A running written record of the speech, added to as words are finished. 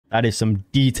That is some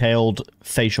detailed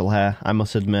facial hair, I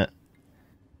must admit.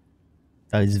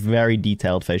 That is very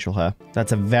detailed facial hair.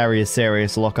 That's a very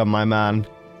serious look on my man.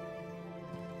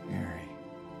 Mary.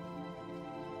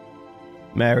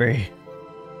 Mary.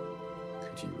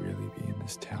 Could you really be in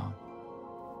this town?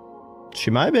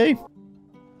 She might be.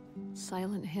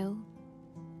 Silent Hill.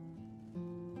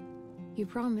 You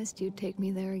promised you'd take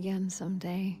me there again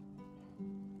someday.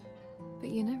 But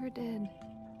you never did.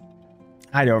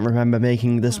 I don't remember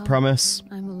making this Well, promise.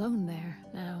 I'm alone there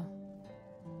now.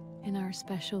 In our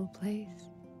special place.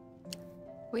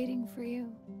 Waiting for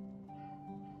you.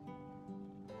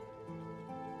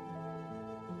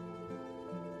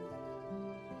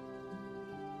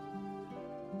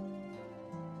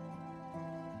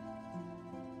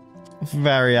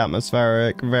 Very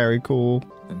atmospheric, very cool.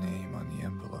 The name on the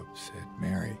envelope said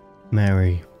Mary,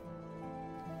 Mary.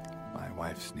 my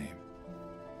wife's name.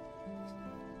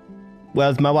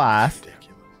 Where's my wife?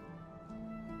 Ridiculous.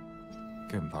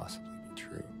 Couldn't possibly be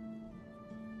true.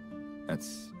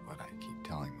 That's what I keep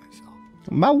telling myself.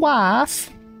 My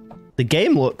wife. The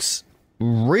game looks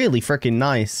really freaking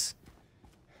nice.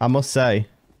 I must say.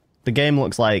 The game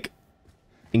looks like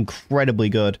incredibly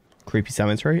good. Creepy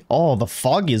cemetery. Oh, the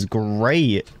fog is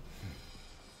great.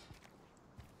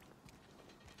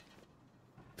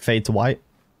 Fade to white.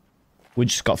 We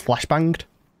just got flashbanged.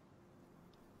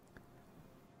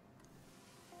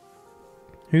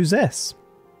 Who's this?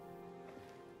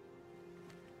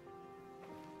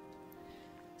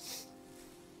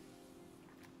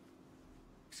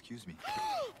 Excuse me.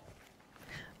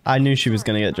 I knew she was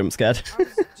gonna get jump scared.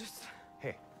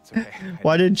 Hey, it's okay.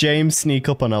 Why did James sneak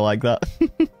up on her like that?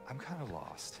 I'm kind of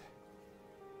lost.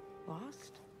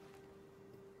 Lost?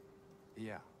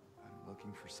 Yeah, I'm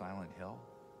looking for Silent Hill.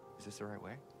 Is this the right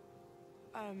way?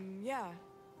 Yeah.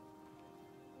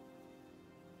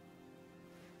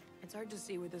 It's hard to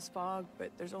see with this fog,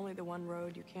 but there's only the one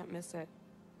road. You can't miss it.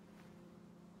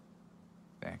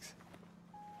 Thanks.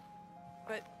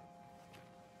 But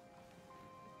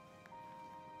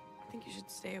I think you should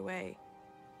stay away.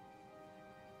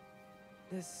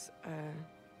 This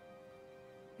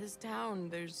town,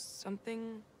 there's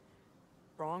something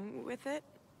wrong with it.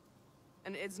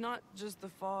 And it's not just the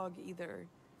fog either.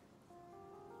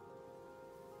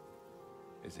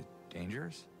 Is it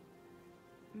dangerous?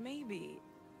 Maybe.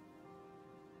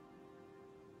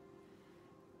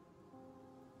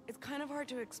 It's kind of hard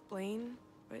to explain,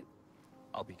 but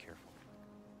I'll be careful.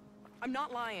 I'm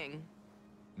not lying.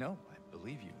 No, I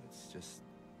believe you. It's just...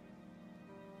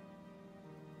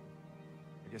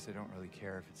 I guess I don't really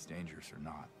care if it's dangerous or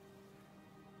not.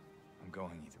 I'm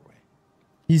going either way.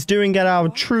 He's doing it out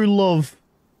of true love.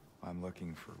 I'm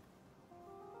looking for...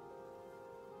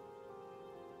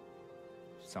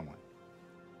 someone.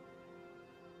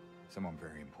 Someone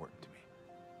very important to me.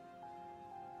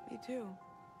 Me too.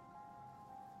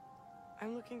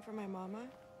 I'm looking for my mama.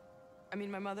 I mean,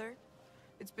 my mother.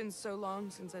 It's been so long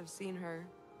since I've seen her.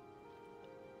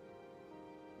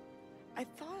 I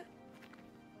thought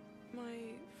my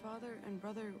father and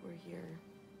brother were here,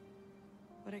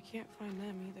 but I can't find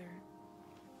them either.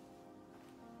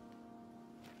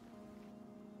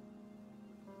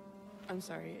 I'm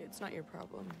sorry, it's not your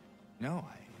problem. No,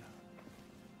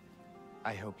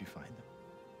 I hope you find them.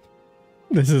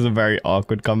 This is a very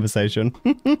awkward conversation.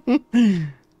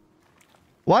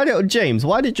 James,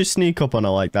 why did you sneak up on her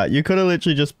like that? You could have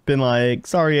literally just been like,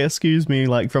 sorry, excuse me,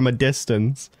 like from a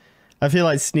distance. I feel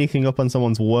like sneaking up on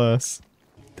someone's worse.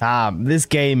 Damn, this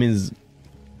game is...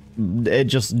 It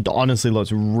just honestly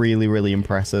looks really, really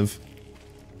impressive.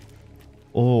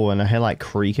 Oh, and I hear like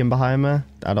creaking behind me.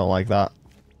 I don't like that.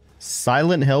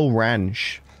 Silent Hill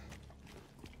Ranch.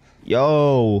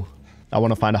 Yo. I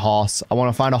want to find a horse. I want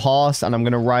to find a horse and I'm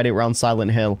going to ride it around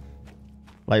Silent Hill.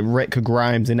 Like Rick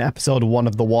Grimes in episode 1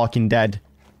 of The Walking Dead.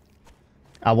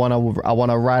 I want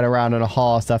to ride around on a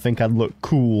horse. I think I'd look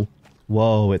cool.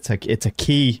 Whoa, it's a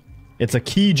key. It's a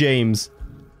key, James.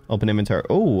 Open inventory.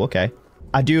 Oh, okay.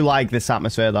 I do like this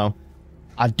atmosphere though.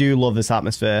 I do love this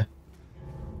atmosphere.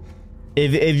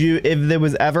 If there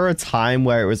was ever a time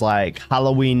where it was like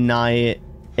Halloween night,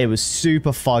 it was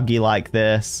super foggy like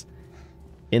this,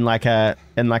 in like a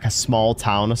small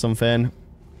town or something,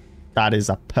 that is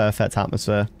a perfect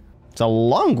atmosphere. It's a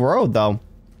long road though.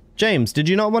 James, did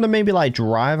you not want to maybe like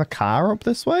drive a car up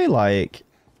this way? Like,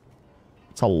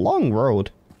 it's a long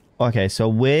road. Okay, so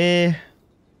we're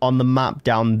on the map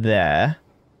down there,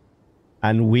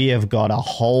 and we have got a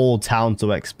whole town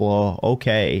to explore.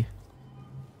 Okay.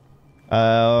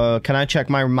 Can I check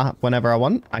my map whenever I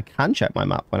want? I can check my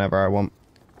map whenever I want.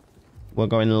 We're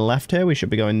going left here. We should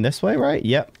be going this way, right?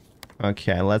 Yep.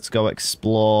 Okay, let's go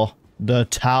explore The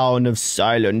town of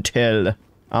Silent Hill.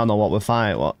 I don't know what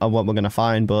what we're gonna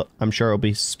find, but I'm sure it'll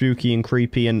be spooky and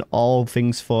creepy and all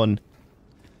things fun.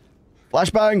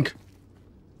 Flashbang!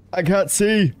 I can't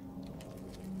see.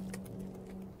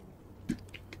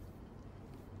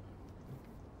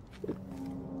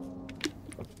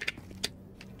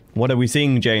 What are we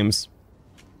seeing, James?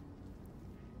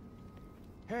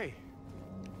 Hey,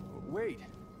 wait.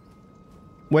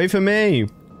 Wait for me.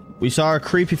 We saw a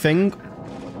creepy thing.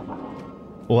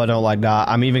 Oh, I don't like that.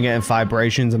 I'm even getting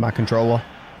vibrations in my controller.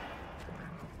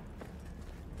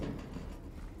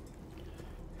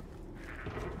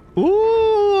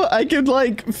 Ooh, I could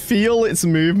like feel its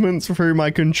movements through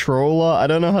my controller. I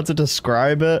don't know how to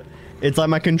describe it. It's like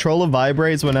my controller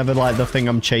vibrates whenever like the thing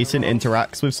I'm chasing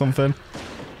interacts with something.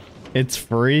 It's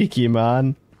freaky,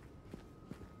 man.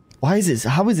 Why is it?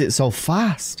 How is it so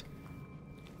fast?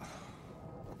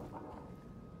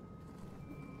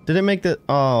 Did it make the...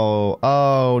 Oh.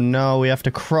 Oh, no. We have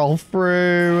to crawl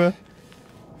through.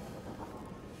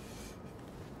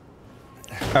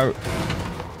 Oh.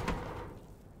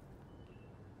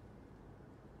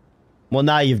 Well,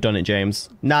 now you've done it, James.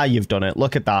 Now you've done it.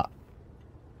 Look at that.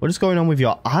 What is going on with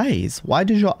your eyes? Why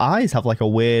does your eyes have like a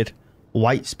weird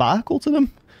white sparkle to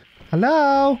them?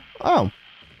 Hello? Oh.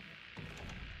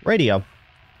 Radio.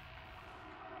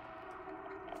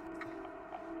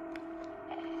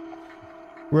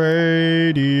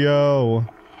 Radio.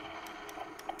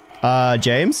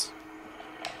 James?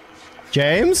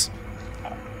 James?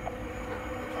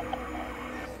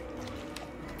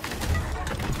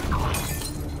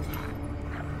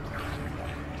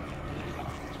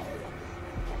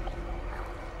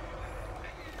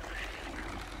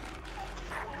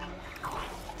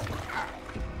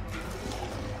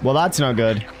 Well, that's not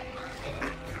good.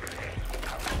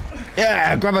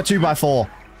 Yeah, grab a 2x4.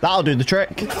 That'll do the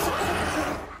trick.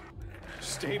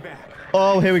 Stay back.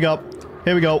 Oh, here we go.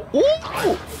 Here we go.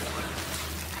 Ooh!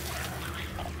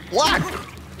 Whack!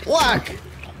 Whack!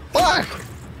 Whack!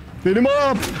 Beat him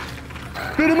up!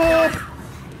 Beat him up!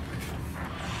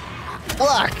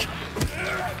 Whack!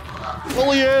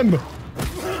 Bully him!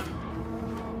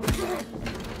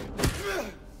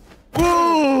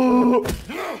 Ooh!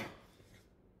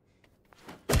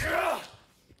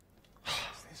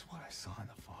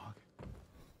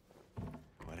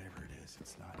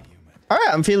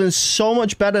 Alright, I'm feeling so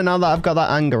much better now that I've got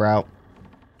that anger out.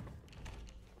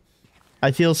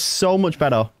 I feel so much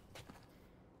better.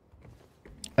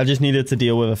 I just needed to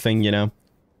deal with a thing, you know.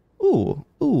 Ooh,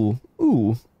 ooh,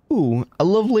 ooh, ooh. A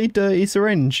lovely dirty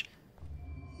syringe.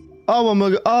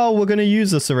 Oh, we're gonna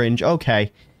use the syringe.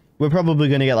 Okay. We're probably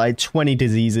gonna get like 20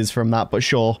 diseases from that, but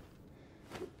sure.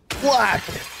 Whack!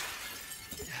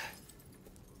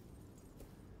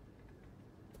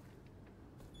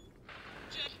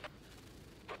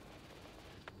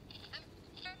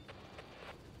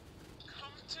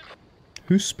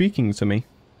 Who's speaking to me?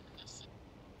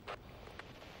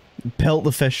 Built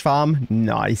the fish farm?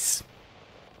 Nice.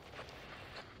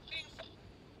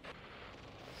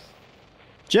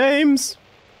 James!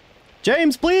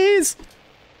 James, please!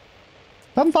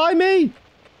 Come find me!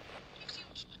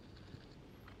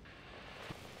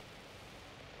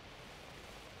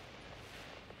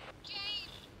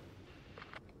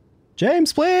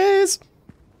 James, please!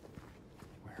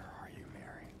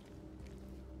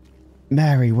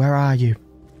 Mary, where are you?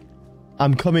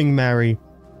 I'm coming, Mary.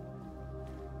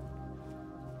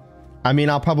 I mean,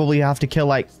 I'll probably have to kill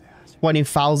like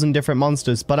 20,000 different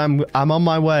monsters, but I'm on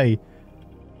my way.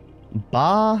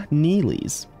 Bar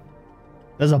Neely's.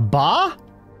 There's a bar?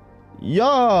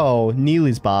 Yo,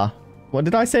 Neely's bar. What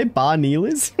did I say? Bar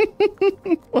Neely's?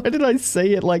 Why did I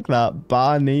say it like that?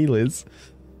 Bar Neely's.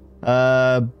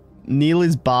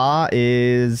 Neely's bar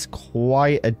is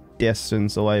quite a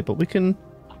distance away, but we can...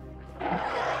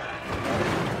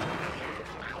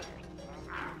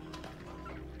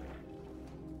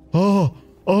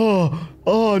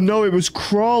 Oh no, it was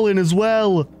crawling as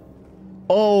well.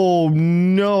 Oh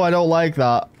no, I don't like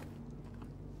that.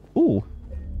 Ooh.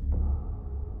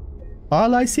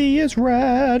 All I see is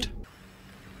red.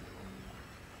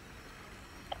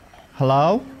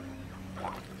 Hello?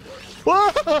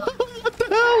 What the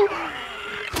hell?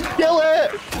 Kill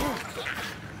it!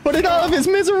 Put it out of its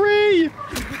misery!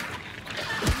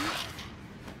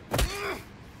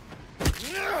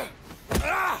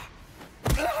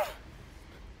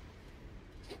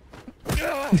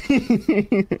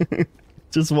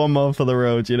 Just one more for the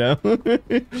road, you know?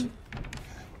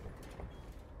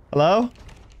 Hello?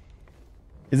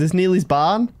 Is this Neely's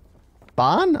barn?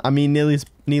 Barn? I mean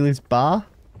Neely's bar?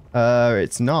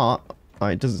 It's not. Oh,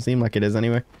 it doesn't seem like it is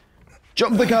anyway.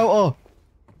 Jump the counter!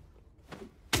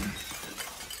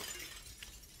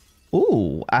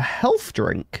 Ooh, a health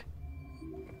drink.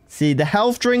 See, the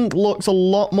health drink looks a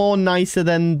lot more nicer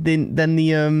than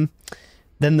the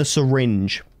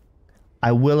syringe.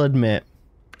 I will admit.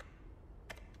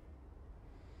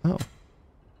 Oh.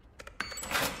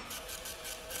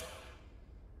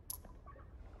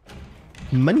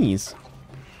 Monies.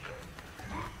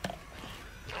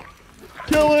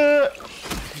 Kill it!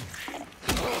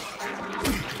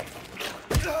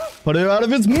 Put it out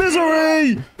of its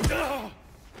misery!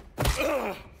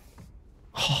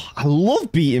 Oh, I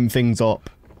love beating things up.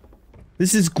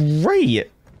 This is great.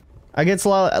 I get to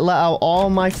let out all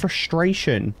my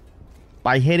frustration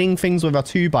by hitting things with a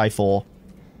 2x4.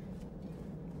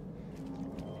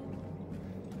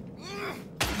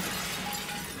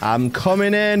 I'm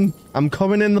coming in. I'm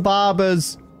coming in the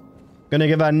barbers. Gonna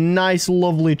give a nice,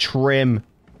 lovely trim.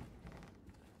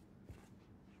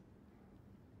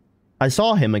 I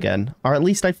saw him again, or at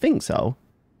least I think so.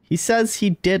 He says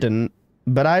he didn't,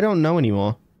 but I don't know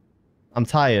anymore. I'm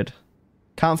tired.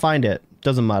 Can't find it.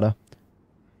 Doesn't matter.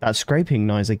 That scraping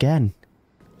noise again.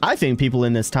 I think people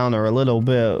in this town are a little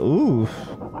bit, a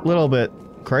little bit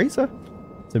crazy,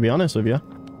 to be honest with you.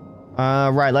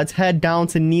 Right, let's head down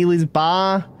to Neely's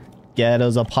bar. Get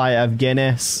us a pint of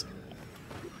Guinness.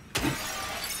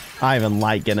 I even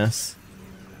like Guinness.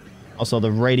 Also,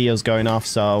 the radio's going off,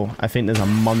 so I think there's a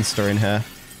monster in here.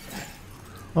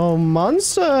 Oh,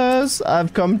 monsters!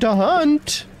 I've come to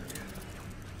hunt!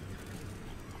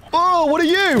 Oh, what are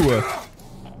you?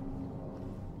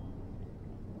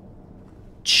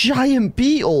 Giant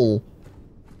beetle!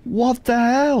 What the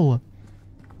hell?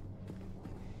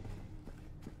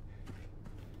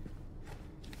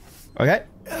 Okay.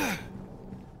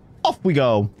 Off we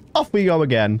go. Off we go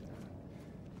again.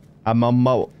 I'm a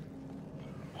mo.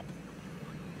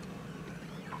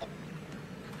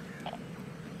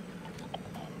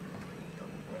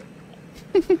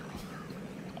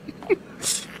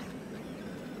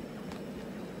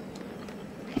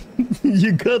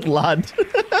 You good, lad.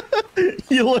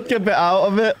 You look a bit out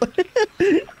of it.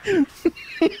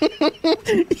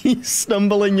 You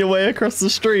stumbling your way across the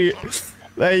street.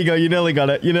 There you go. You nearly got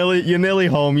it. You're nearly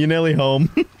home. You're nearly home.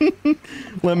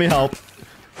 Let me help.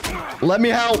 Let me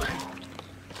help.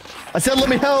 I said let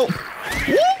me help.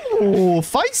 Woo!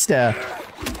 Feisty.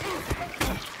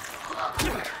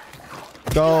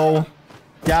 Go.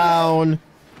 Down.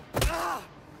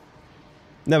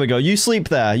 There we go. You sleep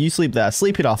there. You sleep there.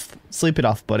 Sleep it off. Sleep it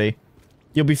off, buddy.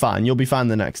 You'll be fine. You'll be fine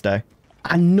the next day.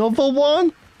 Another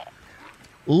one?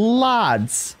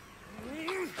 Lads.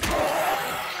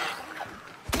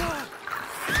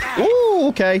 Ooh,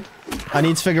 okay. I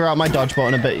need to figure out my dodge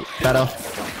button a bit better.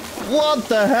 What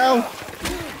the hell?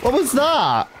 What was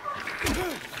that?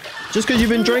 Just because you've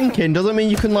been drinking doesn't mean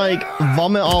you can, like,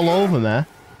 vomit all over me.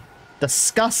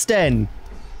 Disgusting.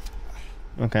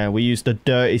 Okay, we used a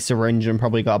dirty syringe and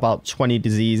probably got about 20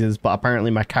 diseases, but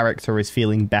apparently my character is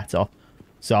feeling better.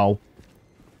 So,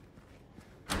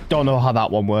 don't know how that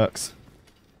one works.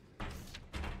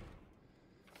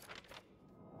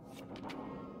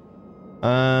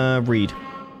 Reed.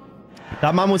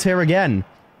 That man was here again.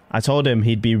 I told him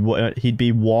he'd be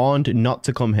warned not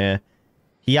to come here.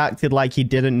 He acted like he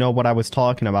didn't know what I was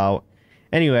talking about.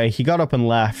 Anyway, he got up and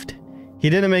left. He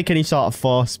didn't make any sort of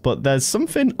fuss, but there's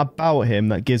something about him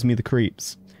that gives me the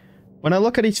creeps. When I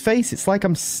look at his face, it's like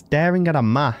I'm staring at a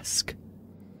mask.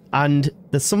 And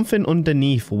there's something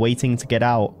underneath waiting to get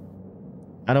out.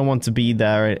 I don't want to be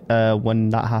there when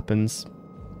that happens.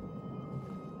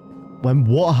 When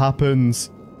what happens?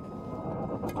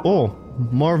 Oh,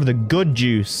 more of the good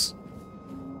juice.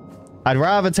 I'd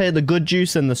rather take the good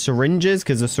juice than the syringes,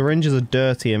 because the syringes are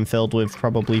dirty and filled with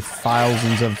probably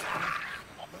thousands of...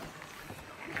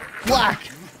 Whack!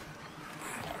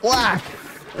 Whack!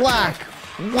 Whack!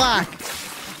 Whack!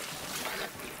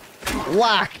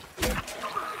 Whack!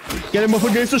 Get him up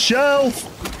against the shelf!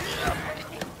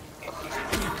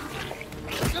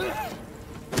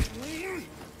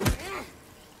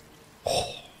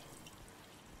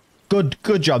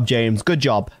 Good job, James. Good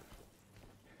job.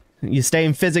 You're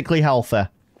staying physically healthy.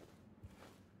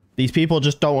 These people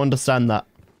just don't understand that.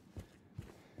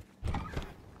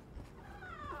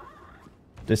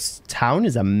 This town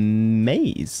is a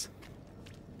maze.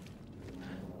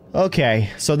 Okay,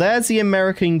 so there's the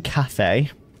American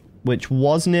Cafe, which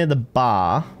was near the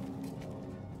bar.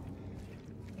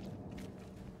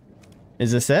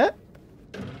 Is this it?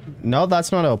 No,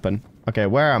 that's not open. Okay,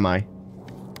 where am I?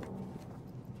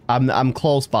 I'm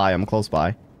close by. I'm close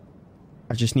by.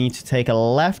 I just need to take a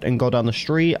left and go down the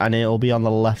street, and it'll be on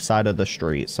the left side of the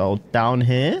street. So down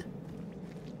here.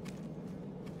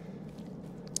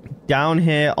 Down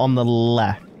here on the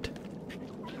left.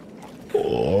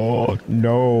 Oh,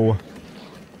 no.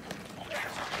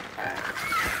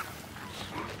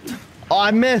 Oh,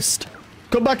 I missed.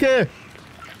 Come back here.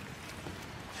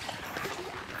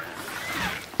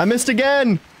 I missed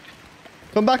again.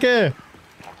 Come back here.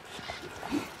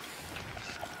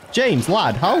 James,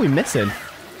 lad, how are we missing?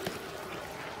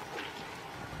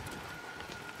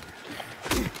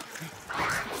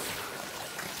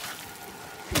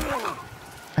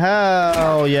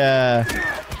 Hell yeah.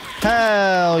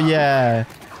 Hell yeah.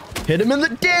 Hit him in the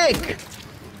dick.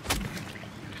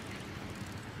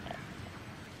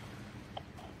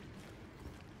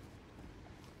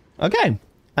 Okay.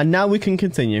 And now we can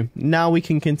continue. Now we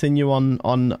can continue on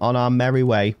our merry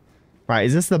way. Right,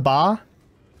 is this the bar?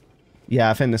 Yeah,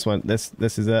 I think this one, this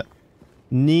is it.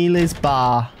 Neela's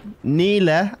bar.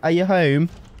 Neela, are you home?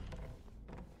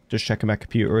 Just checking my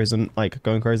computer isn't like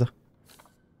going crazy.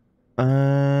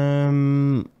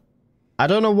 I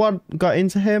don't know what got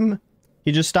into him.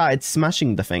 He just started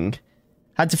smashing the thing.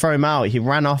 Had to throw him out. He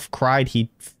ran off, cried he'd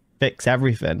fix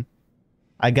everything.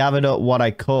 I gathered up what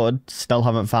I could. Still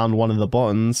haven't found one of the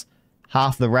buttons.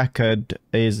 Half the record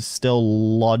is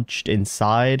still lodged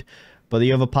inside, but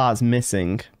the other part's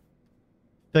missing.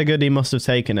 Figured he must have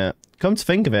taken it. Come to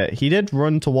think of it, he did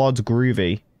run towards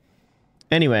Groovy.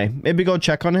 Anyway, maybe go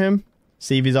check on him.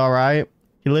 See if he's alright.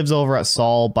 He lives over at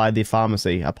Saul by the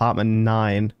pharmacy. Apartment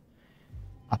 9.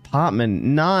 Apartment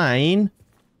 9?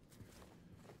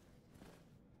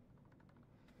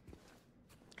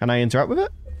 Can I interact with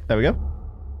it? There we go.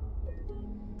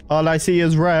 All I see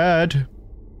is red.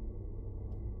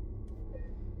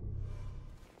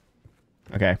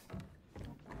 Okay.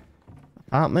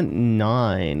 Apartment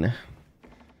 9.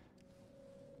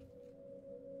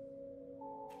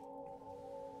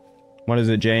 What is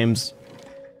it, James?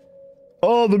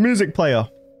 Oh, the music player.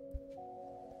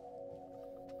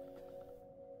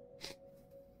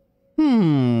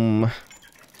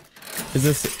 Is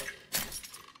this...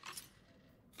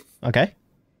 Okay.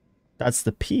 That's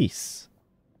the piece.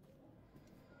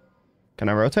 Can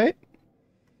I rotate?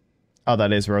 Oh,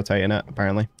 that is rotating it,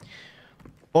 apparently.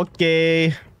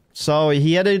 Okay. So,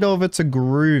 he headed over to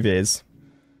Groovies.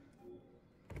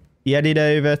 He headed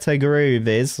over to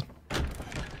Groovies.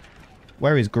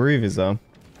 Where is Groovies, though?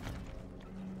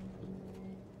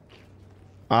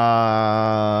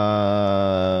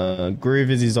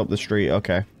 Groovies is up the street.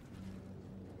 Okay.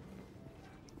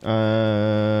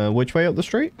 Which way up the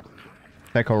street?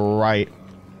 Take a right.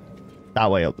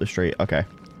 That way up the street. Okay.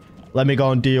 Let me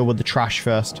go and deal with the trash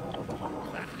first.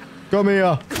 Come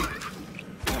here.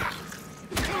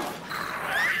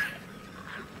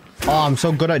 Oh, I'm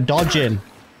so good at dodging.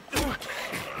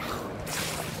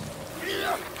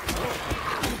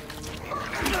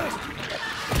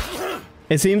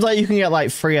 It seems like you can get like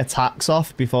 3 attacks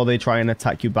off before they try and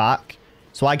attack you back.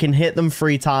 So I can hit them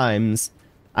 3 times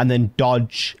and then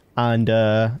dodge and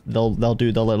they'll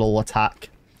do the little attack.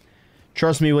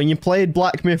 Trust me, when you played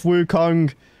Black Myth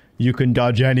Wukong, you can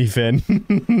dodge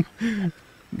anything.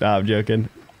 Nah, I'm joking.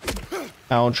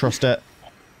 I don't trust it.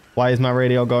 Why is my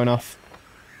radio going off?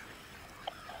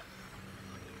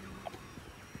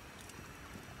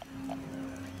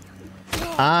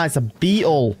 Ah, it's a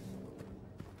beetle.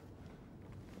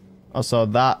 Oh, so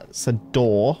that's a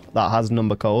door that has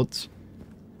number codes.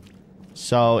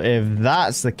 So if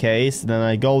that's the case, then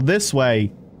I go this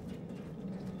way.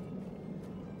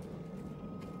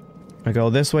 I go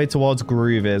this way towards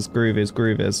Groovies. Groovies,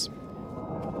 Groovies.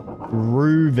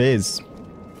 Groovies.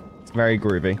 It's very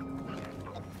groovy.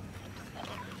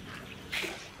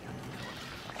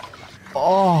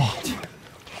 Oh.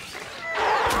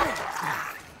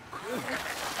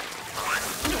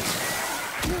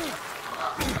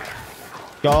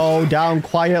 Go down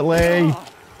quietly.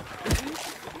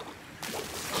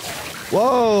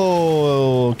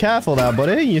 Whoa. Careful there,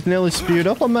 buddy. You nearly spewed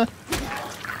up on me.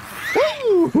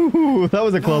 Woo! That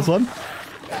was a close one.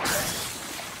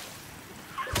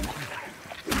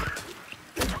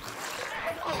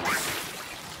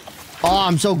 Oh,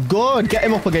 I'm so good. Get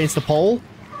him up against the pole.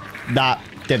 That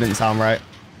didn't sound right.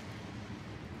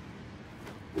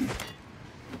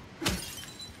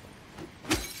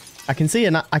 I can see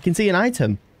an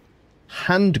item.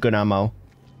 Handgun ammo.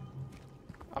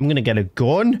 I'm gonna get a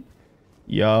gun.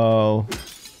 Yo.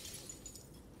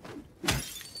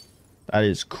 That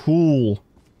is cool.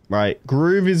 Right,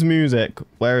 Groovy's music.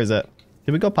 Where is it?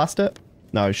 Did we go past it?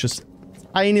 No, it's just a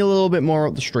tiny little bit more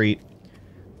up the street.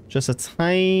 Just a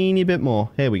tiny bit more.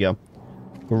 Here we go.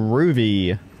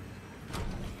 Groovy.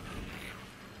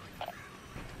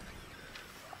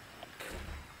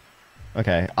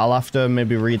 Okay, I'll have to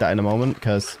maybe read that in a moment,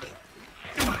 because...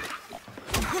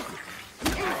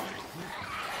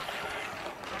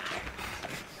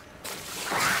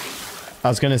 I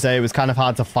was going to say it was kind of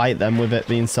hard to fight them with it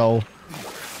being so,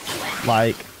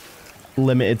 like,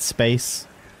 limited space.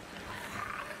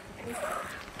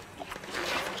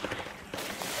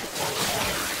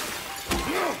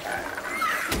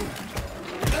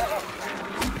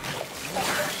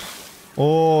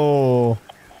 Oh, I'm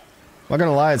not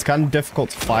gonna lie, it's kind of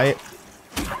difficult to fight.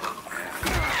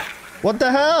 What the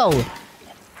hell?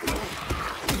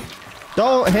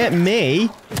 Don't hit me.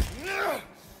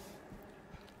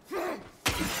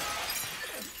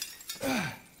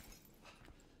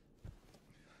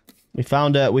 We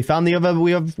found it. We found the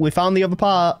other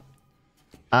part,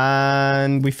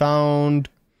 and we found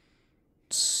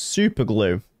super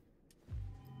glue.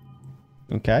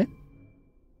 Okay.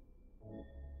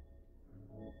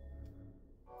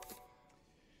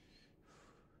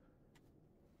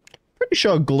 Pretty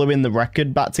sure gluing the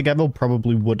record back together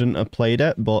probably wouldn't have played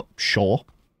it, but sure.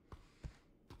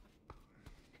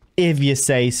 If you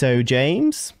say so,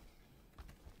 James.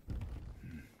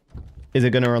 Is it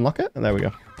going to unlock it? There we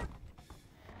go.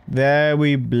 There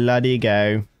we bloody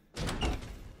go.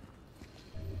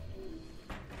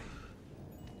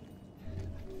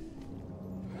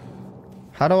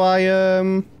 How do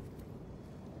I,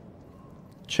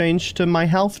 change to my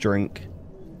health drink?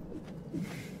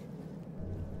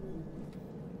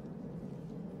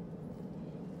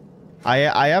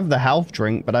 I have the health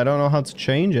drink, but I don't know how to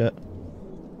change it.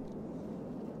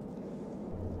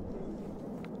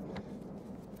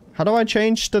 How do I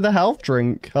change to the health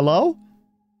drink? Hello?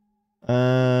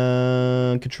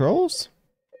 Controls?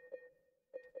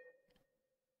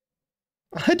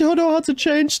 I don't know how to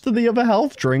change to the other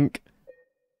health drink.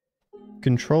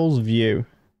 Controls view.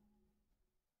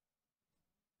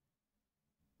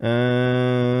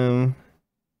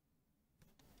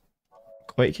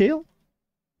 Quick heal?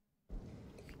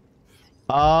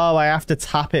 Oh, I have to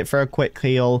tap it for a quick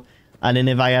heal. And then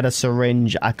if I had a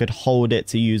syringe, I could hold it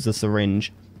to use the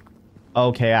syringe.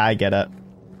 Okay, I get it.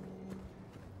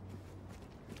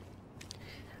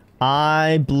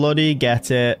 I bloody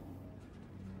get it.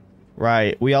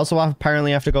 Right, we also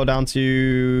apparently have to go down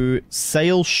to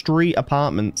Sale Street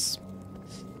Apartments.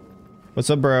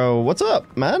 What's up, bro? What's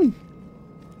up, man?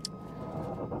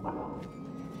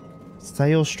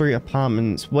 Sale Street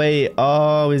Apartments. Wait,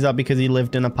 oh, is that because he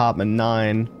lived in apartment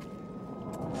 9?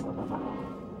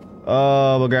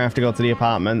 Oh, we're gonna have to go to the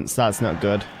apartments. That's not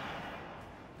good.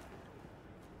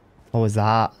 What was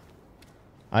that?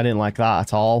 I didn't like that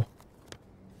at all.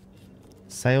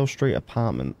 Sale Street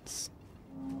Apartments.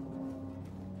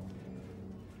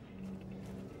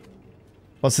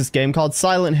 What's this game called?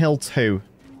 Silent Hill 2.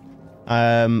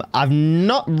 I've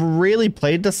not really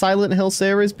played the Silent Hill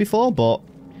series before, but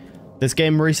this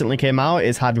game recently came out.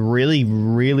 It's had really,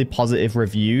 really positive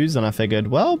reviews, and I figured,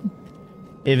 well,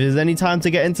 if there's any time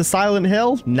to get into Silent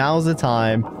Hill, now's the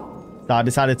time. So I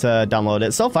decided to download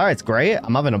it. So far, it's great.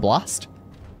 I'm having a blast.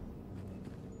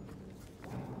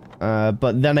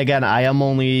 But then again, I am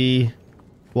only,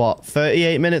 what,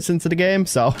 38 minutes into the game,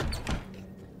 so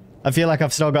I feel like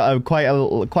I've still got quite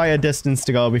a distance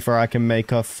to go before I can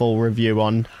make a full review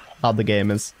on how the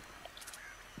game is.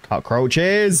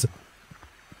 Cockroaches!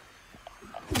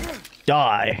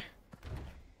 Die!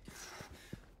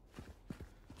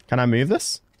 Can I move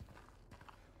this?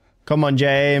 Come on,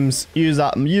 James. Use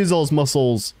those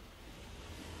muscles.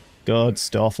 Good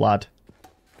stuff, lad.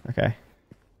 Okay.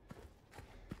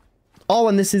 Oh,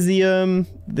 and this is the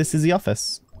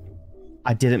office.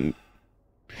 I didn't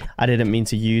mean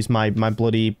to use my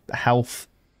bloody health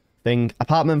thing.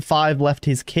 Apartment 5 left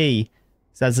his key.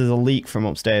 Says there's a leak from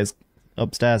upstairs.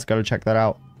 Gotta check that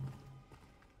out.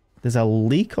 There's a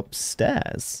leak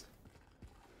upstairs.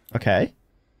 Okay.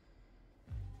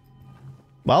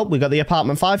 Well, we got the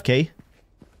apartment 5 key.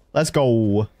 Let's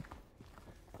go.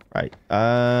 Right.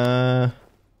 I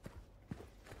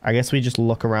guess we just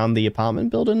look around the apartment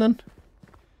building then.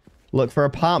 Look for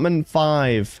apartment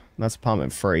 5. That's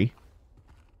apartment 3.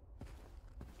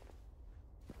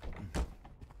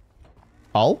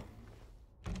 Oh.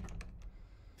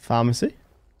 Pharmacy.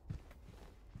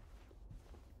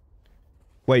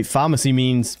 Wait, pharmacy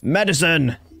means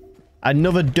medicine.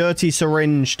 Another dirty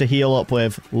syringe to heal up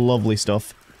with. Lovely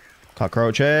stuff.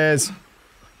 Cockroaches.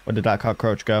 Where did that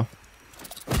cockroach go?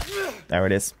 There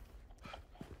it is.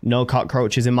 No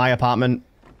cockroaches in my apartment.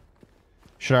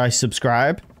 Should I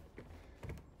subscribe?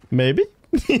 Maybe?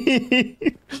 If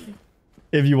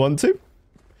you want to.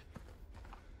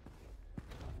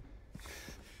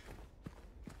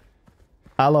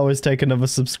 I'll always take another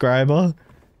subscriber.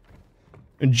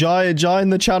 Join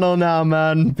the channel now,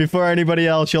 man. Before anybody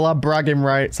else, you'll have bragging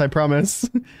rights, I promise.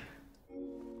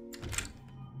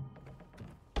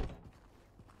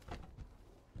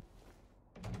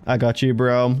 I got you,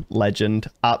 bro. Legend.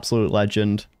 Absolute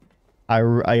legend.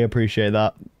 I appreciate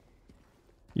that.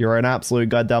 You're an absolute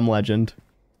goddamn legend.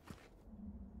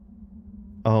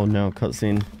 Oh no,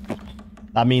 cutscene.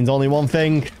 That means only one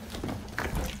thing.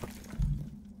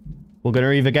 We're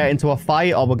gonna either get into a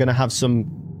fight or we're gonna have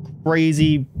some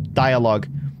crazy dialogue.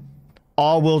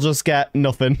 Or we'll just get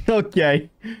nothing. Okay.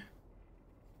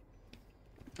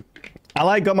 I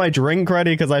like got my drink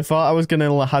ready because I thought I was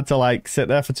gonna have to like sit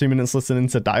there for 2 minutes listening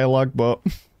to dialogue, but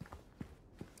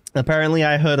apparently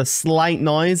I heard a slight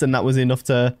noise and that was enough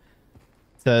to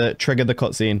trigger the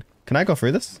cutscene. Can I go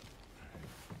through this?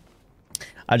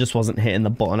 I just wasn't hitting the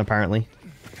button apparently.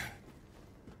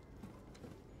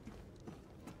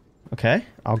 Okay,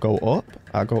 I'll go up.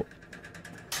 I'll go.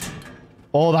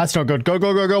 Oh, that's not good. Go,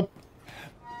 go, go, go.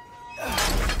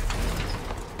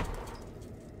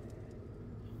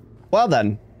 Well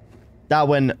then, that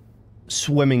went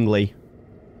swimmingly.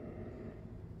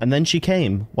 And then she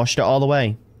came, washed it all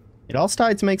away. It all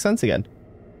started to make sense again.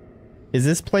 Is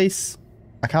this place...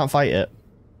 I can't fight it.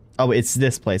 Oh, it's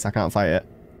this place. I can't fight it.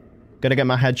 Gotta get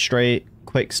my head straight.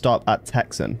 Quick stop at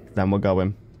Texan. Then we're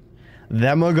going.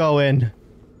 Then we're going.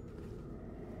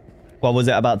 What was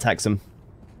it about Texan?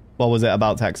 What was it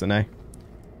about Texan, eh?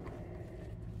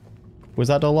 Was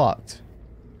that door locked?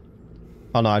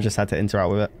 Oh no, I just had to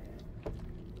interact with it.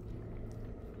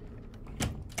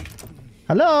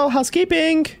 Hello,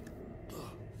 housekeeping.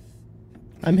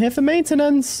 I'm here for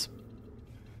maintenance.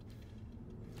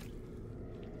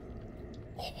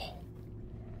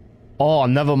 Oh,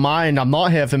 never mind. I'm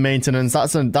not here for maintenance.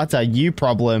 That's a you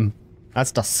problem.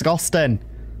 That's disgusting.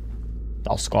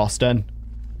 Disgusting.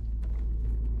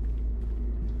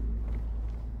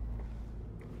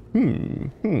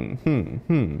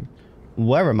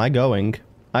 Where am I going?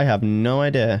 I have no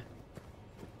idea.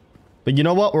 But you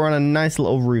know what? We're on a nice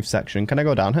little roof section. Can I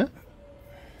go down here?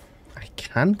 I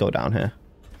can go down here.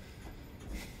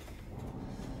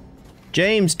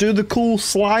 James, do the cool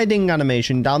sliding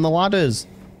animation down the ladders.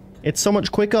 It's so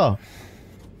much quicker.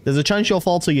 There's a chance you'll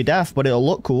fall to your death, but it'll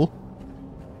look cool.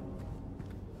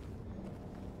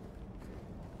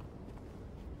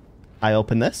 I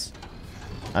open this.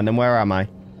 And then where am I?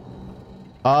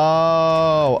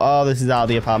 Oh, this is out of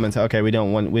the apartment. Okay, we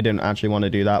didn't actually want to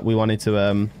do that. We wanted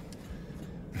to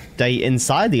stay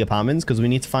inside the apartments because we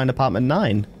need to find apartment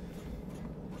 9.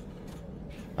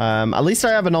 At least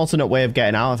I have an alternate way of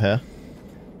getting out of here.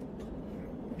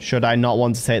 Should I not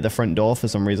want to take the front door for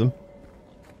some reason?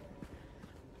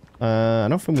 I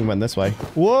don't think we went this way.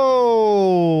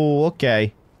 Whoa!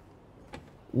 Okay.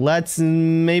 Let's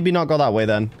maybe not go that way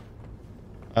then.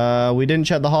 We didn't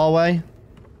check the hallway.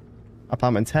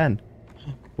 Apartment 10.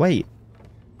 Wait.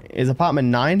 Is apartment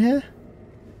 9 here?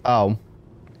 Oh.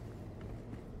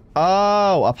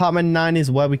 Oh, apartment 9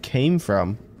 is where we came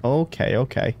from. Okay,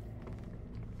 okay.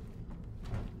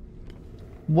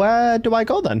 Where do I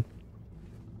go then?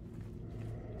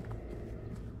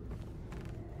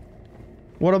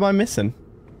 What am I missing?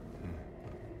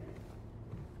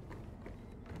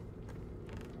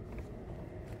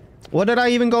 What did I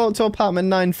even go up to apartment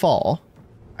 9 for?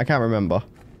 I can't remember.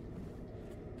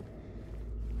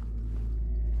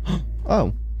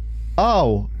 Oh.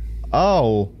 Oh.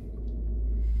 Oh.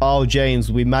 Oh,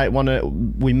 James, we may not want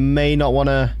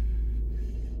to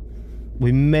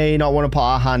put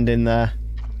our hand in there.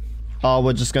 Oh,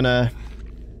 we're just gonna...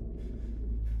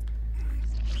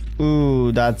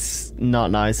 Ooh, that's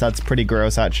not nice. That's pretty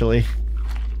gross, actually.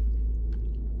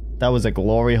 That was a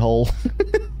glory hole.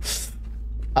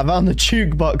 I found the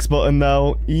jukebox button,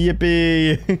 though.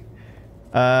 Yippee.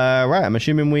 Right, I'm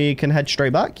assuming we can head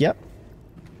straight back. Yep.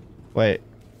 Wait.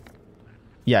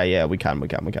 Yeah, we can.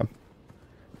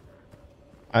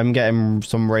 I'm getting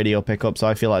some radio pickup, so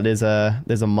I feel like there's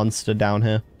a monster down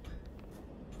here.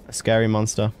 A scary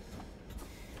monster.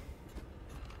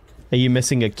 Are you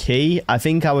missing a key? I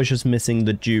think I was just missing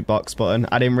the jukebox button.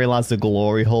 I didn't realize the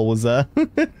glory hole was there.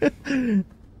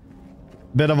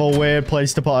 Bit of a weird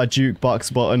place to put a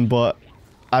jukebox button, but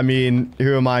I mean,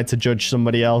 who am I to judge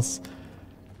somebody else?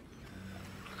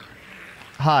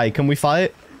 Hi, can we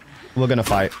fight? We're gonna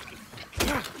fight.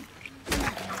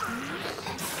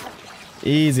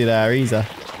 Easy there, easy.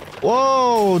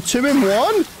 Whoa, 2 in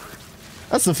 1?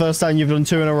 That's the first time you've done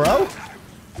 2 in a row.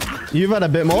 You've had a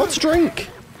bit more to drink.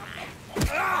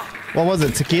 What was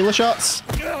it, tequila shots?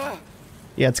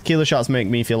 Yeah, tequila shots make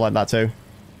me feel like that too.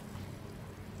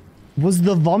 Was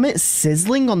the vomit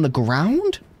sizzling on the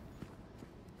ground?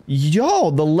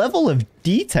 Yo, the level of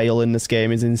detail in this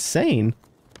game is insane.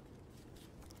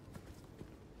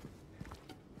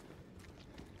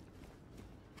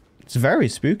 It's very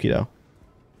spooky though.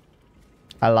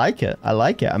 I like it. I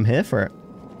like it. I'm here for it.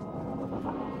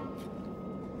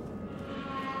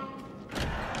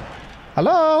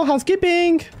 Hello,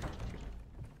 housekeeping.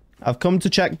 I've come to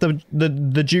check the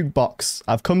jukebox.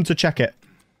 I've come to check it.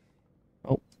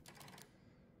 Oh.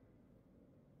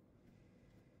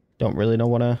 Don't really know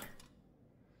what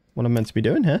I'm meant to be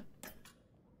doing here.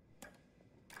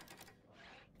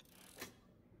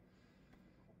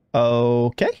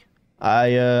 Okay.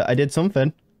 I did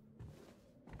something.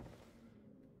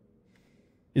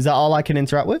 Is that all I can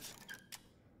interact with?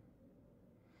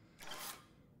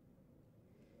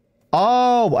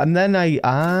 Oh, and then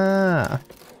and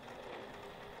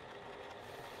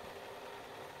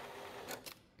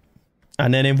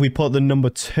then if we put the number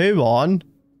 2 on,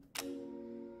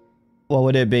 what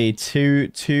would it be?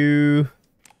 2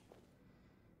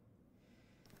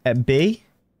 at B?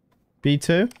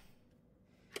 B2?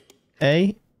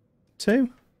 A2?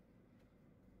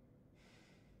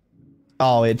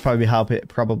 Oh, it'd probably help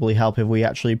if we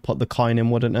actually put the coin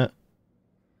in, wouldn't it?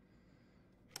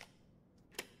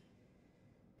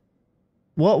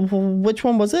 Which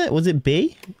one was it? Was it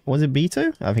B? Was it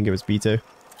B2? I think it was B2.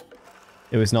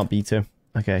 It was not B2.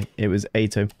 Okay, it was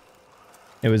A2.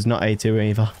 It was not A2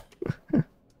 either.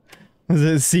 Was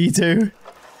it C2?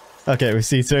 Okay, it was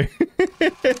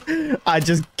C2. I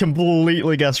just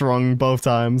completely guessed wrong both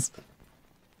times.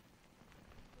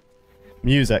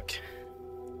 Music.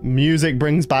 Music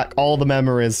brings back all the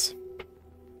memories.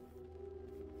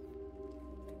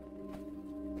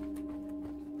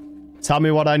 Tell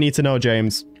me what I need to know,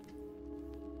 James.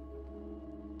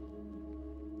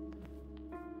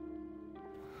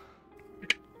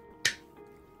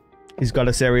 He's got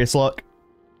a serious look.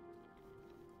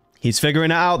 He's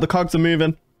figuring it out. The cogs are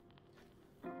moving.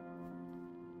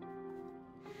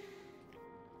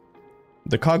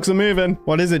 The cogs are moving.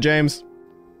 What is it, James?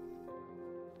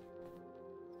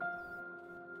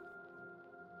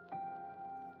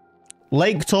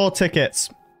 Lake tour tickets.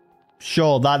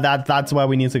 Sure, that's where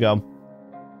we need to go.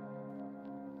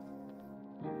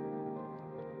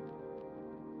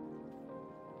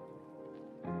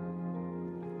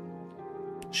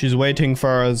 She's waiting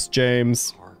for us,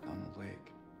 James. Park on the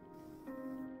lake.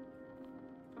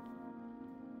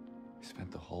 We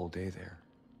spent the whole day there.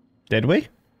 Did we?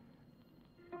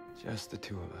 Just the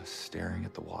two of us staring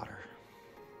at the water.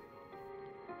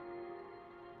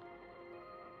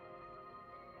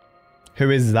 Who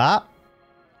is that?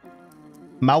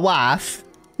 My wife.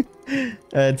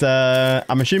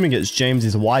 I'm assuming it's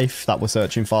James's wife that we're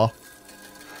searching for.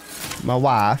 My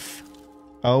wife.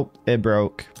 Oh, it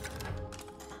broke.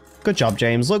 Good job,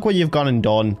 James. Look what you've gone and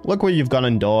done. Look what you've gone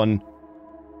and done.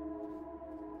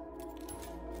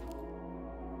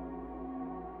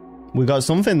 We got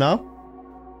something, though.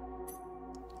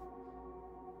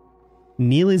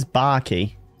 Neely's bar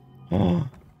key. Oh.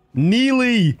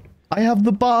 Neely! I have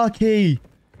the bar key!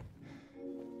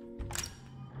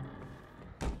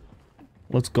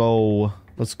 Let's go.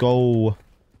 Let's go.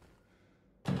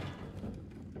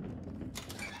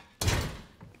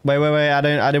 Wait. I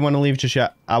didn't want to leave just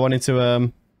yet. I wanted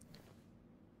to,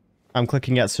 I'm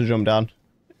clicking X to jump down.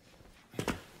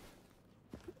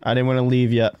 I didn't want to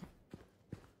leave yet.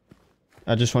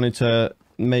 I just wanted to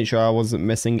make sure I wasn't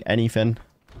missing anything.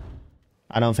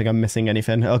 I don't think I'm missing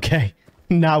anything. Okay.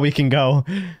 Now we can go.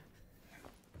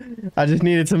 I just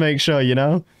needed to make sure, you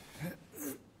know?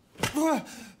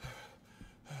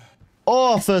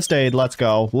 Oh, first aid. Let's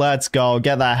go. Let's go.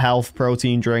 Get that health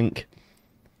protein drink.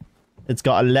 It's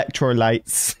got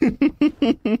electrolytes.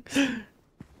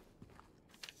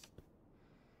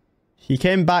 He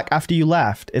came back after you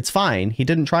left. It's fine. He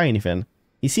didn't try anything.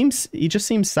 He just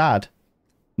seems sad.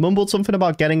 Mumbled something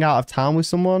about getting out of town with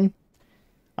someone.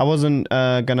 I wasn't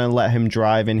gonna let him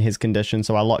drive in his condition,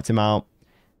 so I locked him out.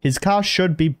 His car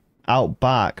should be out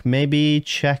back. Maybe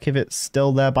check if it's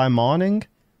still there by morning.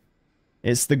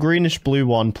 It's the greenish blue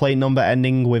one. Plate number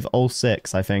ending with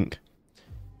 06, I think.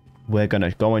 We're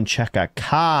gonna go and check a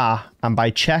car. And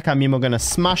by check, I mean we're gonna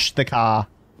smash the car.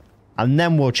 And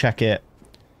then we'll check it.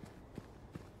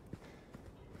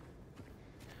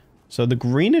 So the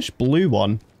greenish blue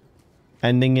one,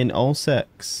 ending in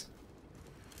 06.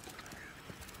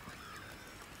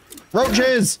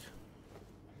 Roaches!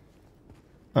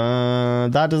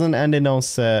 That doesn't end in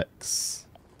 06.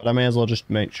 But I may as well just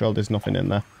make sure there's nothing in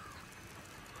there.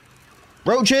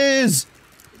 Roaches!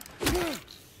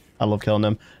 I love killing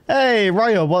them. Hey,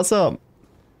 Ryo, what's up?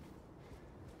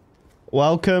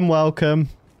 Welcome, welcome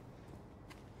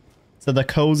to the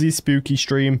cozy spooky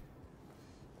stream.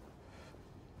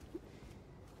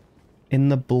 In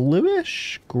the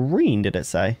bluish green, did it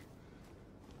say?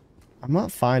 I'm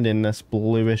not finding this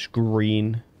bluish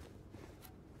green.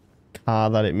 car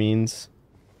that it means.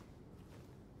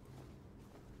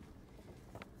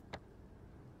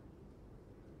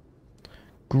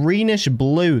 Greenish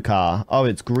blue car. Oh,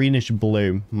 it's greenish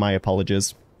blue. My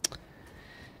apologies.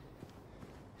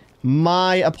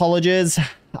 My apologies.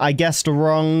 I guessed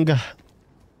wrong.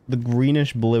 The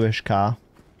greenish bluish car.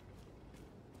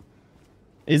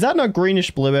 Is that not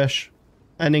greenish bluish?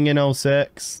 Ending in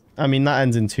 06? I mean, that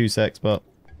ends in 26, but...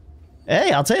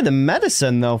 Hey, I'll take the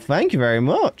medicine, though. Thank you very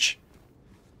much.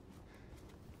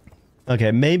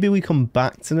 Okay, maybe we come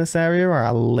back to this area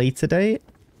at a later date.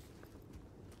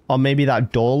 Or maybe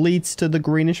that door leads to the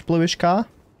greenish bluish car.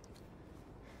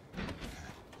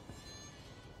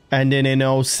 Ending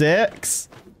in 06.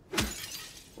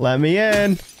 Let me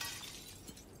in.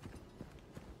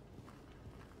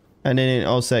 Ending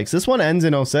in 06. This one ends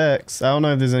in 06. I don't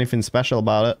know if there's anything special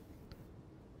about it.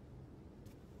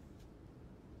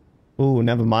 Ooh,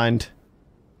 never mind.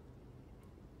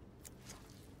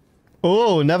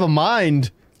 Oh, never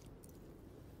mind.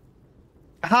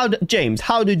 James,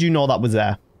 how did you know that was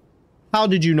there? How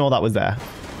did you know that was there?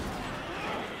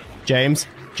 James,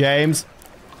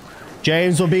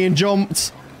 we're being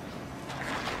jumped.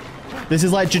 This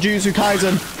is like Jujutsu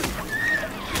Kaisen.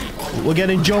 We're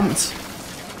getting jumped.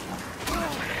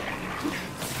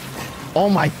 Oh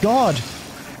my god.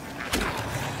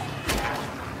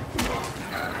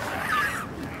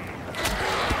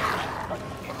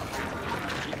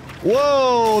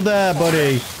 Whoa there,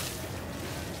 buddy.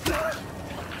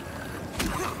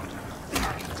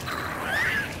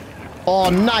 Oh,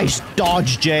 nice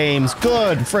dodge, James.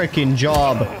 Good freaking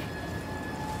job.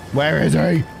 Where is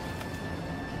he?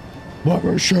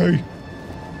 Where is she?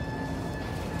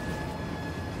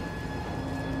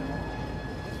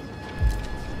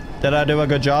 Did I do a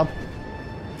good job?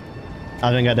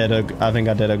 I think I did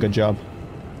a good job.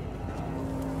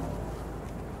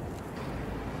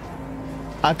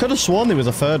 I could have sworn there was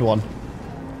a third one.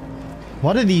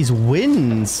 What are these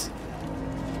winds?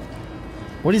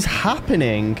 What is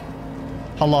happening?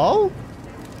 Hello?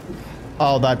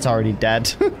 Oh, that's already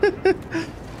dead.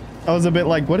 I was a bit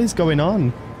like, what is going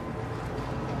on?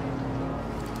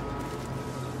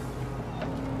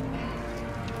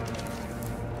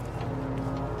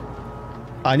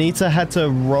 I need to head to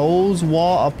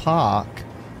Rosewater Park.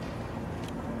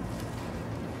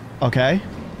 Okay.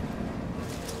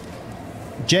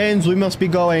 James, we must be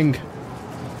going.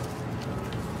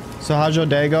 So how's your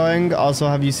day going? Also,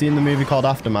 have you seen the movie called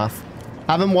Aftermath?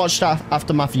 Haven't watched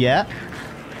Aftermath yet.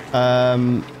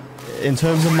 In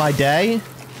terms of my day,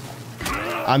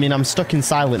 I mean, I'm stuck in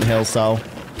Silent Hill, so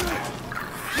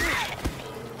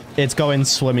it's going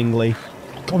swimmingly.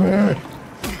 Come here.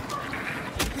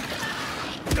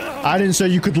 I didn't say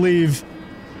you could leave.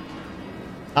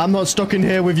 I'm not stuck in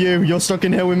here with you. You're stuck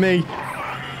in here with me.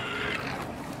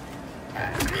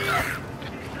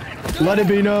 Let it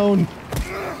be known.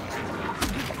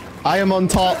 I am on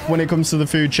top when it comes to the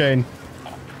food chain.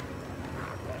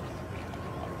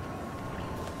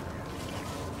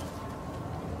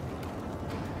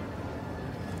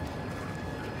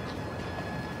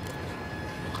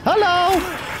 Hello!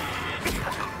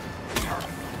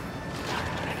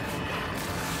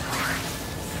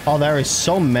 Oh, there is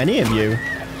so many of you.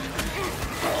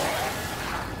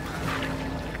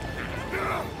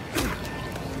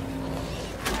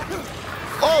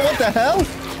 Oh, what the hell?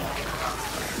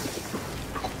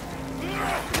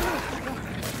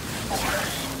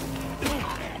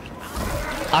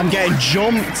 I'm getting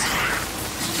jumped.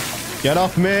 Get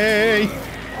off me.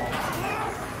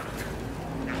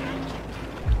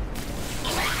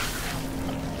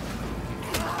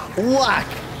 Whack.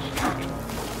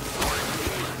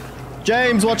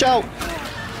 James, watch out.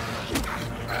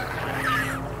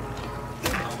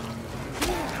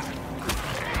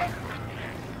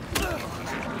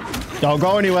 Don't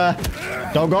go anywhere.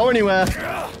 Don't go anywhere.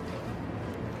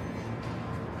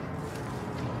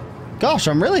 Gosh,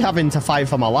 I'm really having to fight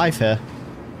for my life here.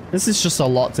 This is just a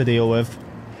lot to deal with.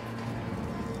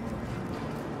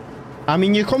 I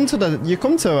mean, you come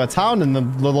to a town and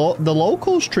the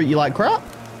locals treat you like crap.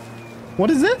 What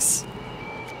is this?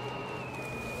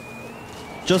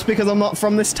 Just because I'm not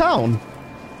from this town?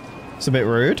 It's a bit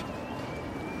rude.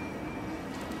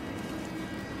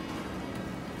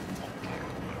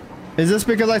 Is this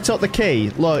because I took the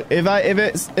key? Look, if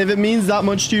it means that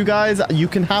much to you guys, you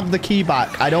can have the key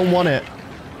back. I don't want it.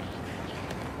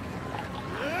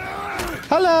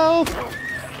 Hello.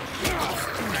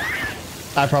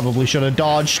 I probably should have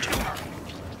dodged.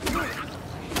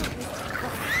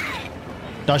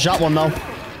 Dodge that one though.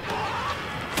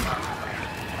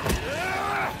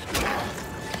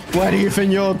 Where do you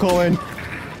think you're going?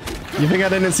 You think I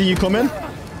didn't see you coming?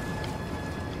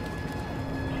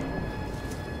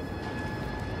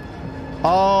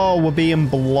 no, we're being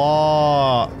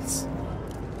blocked.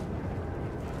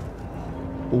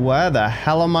 Where the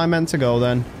hell am I meant to go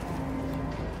then?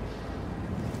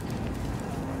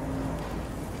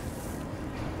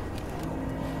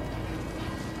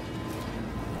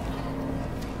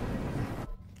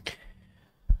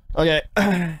 Okay.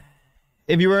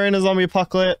 If you were in a zombie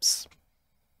apocalypse,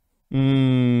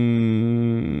 know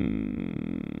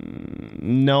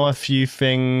a few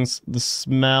things: the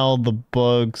smell, the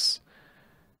bugs,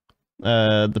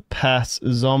 the pets,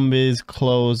 zombies,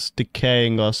 clothes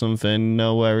decaying or something.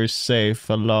 Nowhere is safe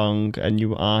for long, and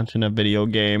you aren't in a video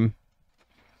game.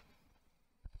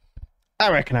 I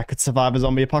reckon I could survive a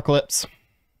zombie apocalypse.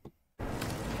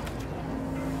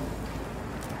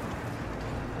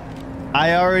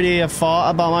 I already have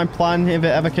thought about my plan if it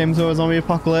ever came to a zombie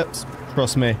apocalypse.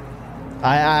 Trust me.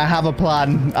 I have a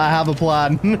plan. I have a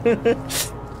plan.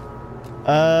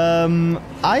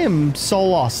 I am so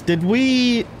lost.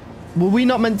 Were we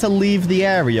not meant to leave the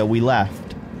area we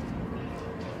left?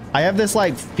 I have this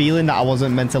like feeling that I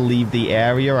wasn't meant to leave the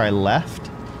area I left,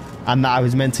 and that I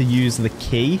was meant to use the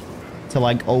key to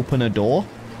like open a door.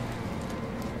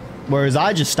 Whereas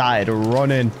I just started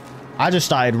running. I just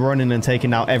started running and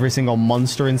taking out every single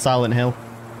monster in Silent Hill.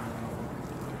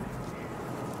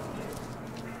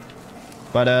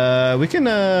 But we can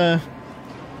have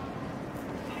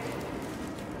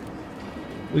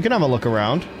a look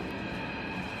around.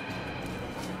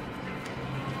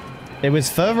 It was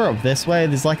further up this way.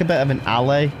 There's like a bit of an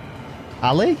alley.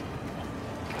 Alley?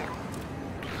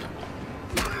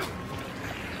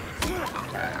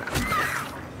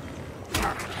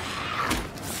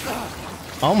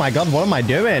 Oh my god, what am I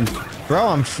doing? Bro,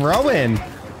 I'm throwing.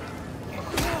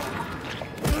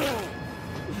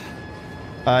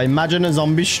 Imagine a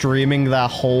zombie streaming their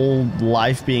whole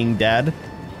life being dead.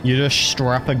 You just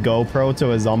strap a GoPro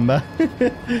to a zombie.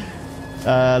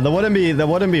 There wouldn't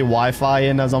be Wi-Fi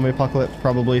in a zombie apocalypse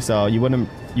probably, so you wouldn't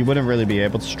really be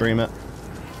able to stream it.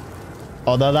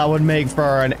 Although that would make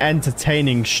for an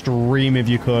entertaining stream if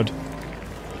you could.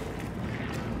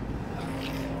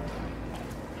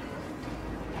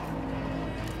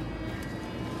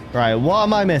 Right, what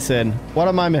am I missing? What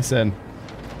am I missing?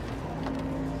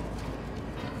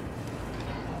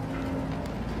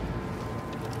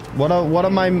 What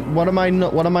am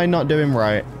I not doing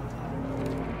right?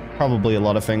 Probably a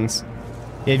lot of things.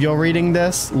 If you're reading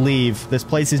this, leave. This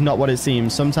place is not what it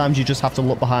seems. Sometimes you just have to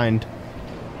look behind.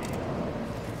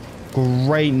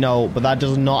 Great note, but that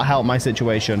does not help my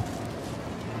situation.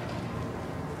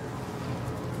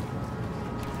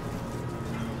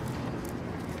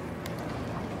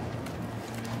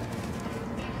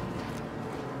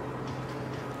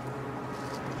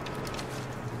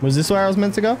 Was this where I was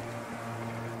meant to go?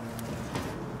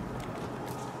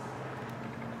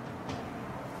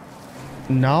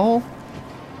 No?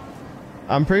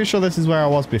 I'm pretty sure this is where I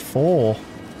was before.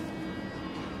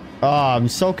 Oh, I'm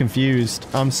so confused.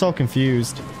 I'm so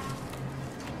confused.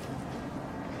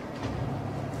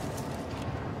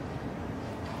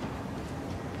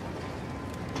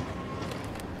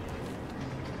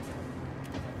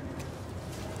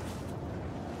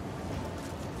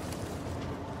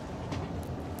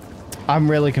 I'm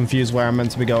really confused where I'm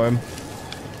meant to be going.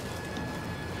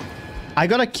 I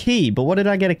got a key, but what did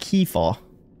I get a key for?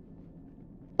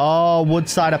 Oh,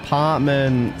 Woodside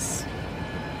Apartments.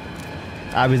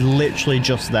 I was literally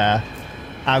just there.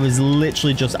 I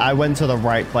went to the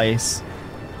right place.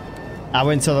 I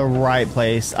went to the right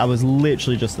place. I was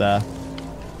literally just there.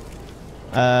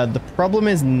 The problem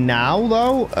is now,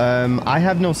 though, I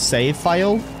have no save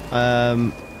file.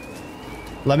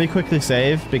 Let me quickly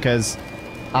save because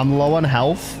I'm low on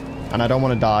health and I don't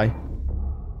want to die.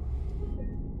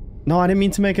 No, I didn't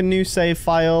mean to make a new save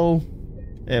file.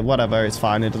 Whatever, it's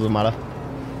fine. It doesn't matter.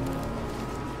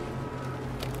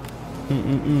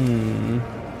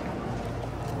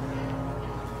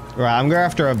 Right, I'm gonna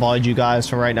have to avoid you guys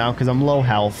for right now because I'm low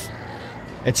health.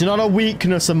 It's not a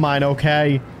weakness of mine,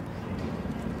 okay?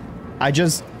 I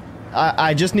just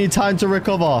need time to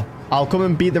recover. I'll come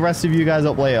and beat the rest of you guys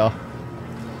up later.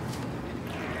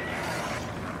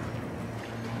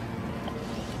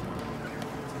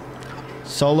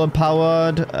 Solar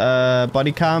powered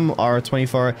body cam or a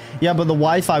 24. Yeah, but the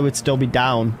Wi-Fi would still be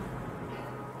down.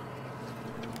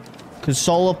 Because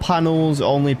solar panels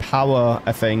only power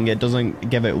a thing. It doesn't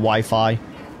give it Wi-Fi.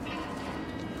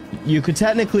 You could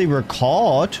technically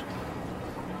record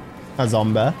a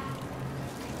zombie.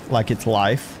 Like it's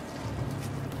live.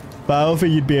 But I don't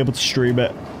think you'd be able to stream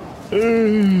it.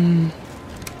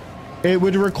 It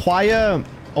would require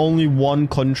only one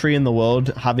country in the world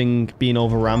having been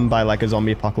overrun by like a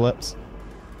zombie apocalypse.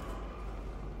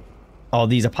 Oh,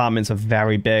 these apartments are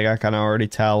very big. I can already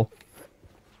tell.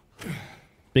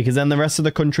 Because then the rest of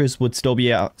the countries would still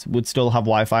be would still have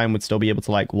Wi-Fi and would still be able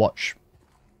to like watch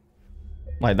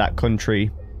like that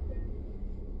country.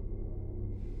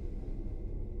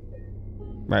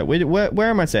 Right, where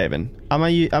am I saving? Am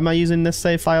I using this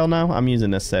save file now? I'm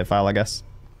using this save file, I guess.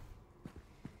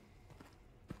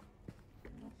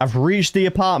 I've reached the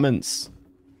apartments.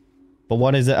 But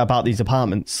what is it about these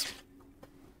apartments?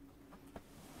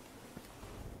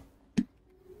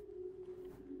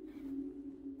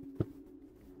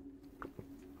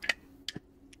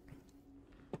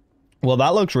 Well,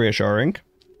 that looks reassuring.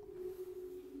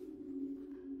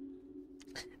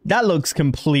 That looks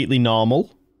completely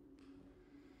normal.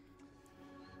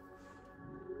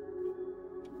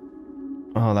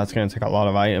 Oh, that's going to take a lot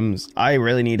of items. I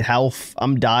really need health.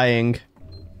 I'm dying.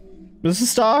 Mr.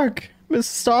 Stark! Mr.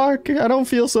 Stark! I don't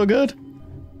feel so good.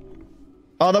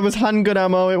 Oh, that was handgun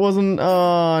ammo. It wasn't...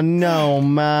 Oh, no,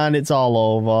 man. It's all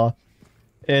over.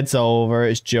 It's over.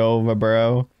 It's Jova,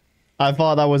 bro. I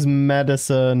thought that was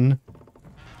medicine.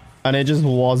 And it just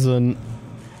wasn't.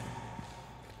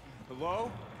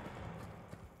 Hello?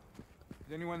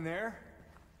 Is anyone there?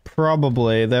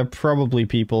 Probably. There are probably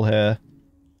people here.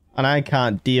 And I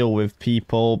can't deal with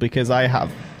people because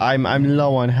I'm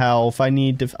low on health. I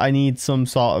need some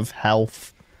sort of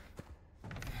health.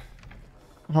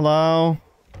 Hello?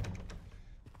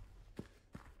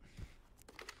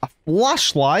 A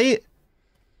flashlight?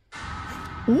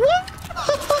 What?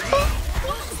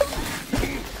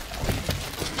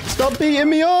 Stop beating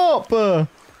me up! Oh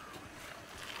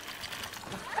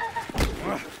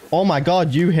my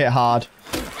god, you hit hard.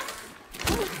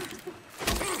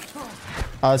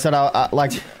 I said I'm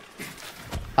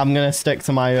gonna stick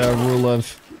to my rule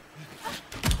of...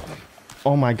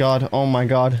 Oh my god, oh my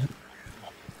god.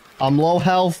 I'm low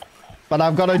health, but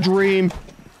I've got a dream.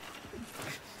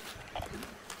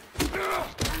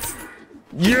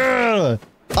 Yeah!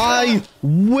 I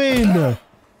win!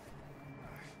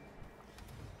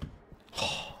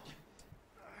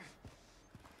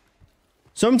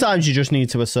 Sometimes you just need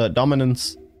to assert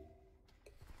dominance.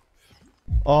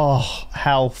 Oh,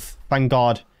 health. Thank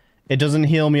God. It doesn't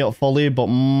heal me up fully, but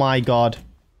my God.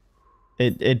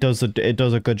 It does a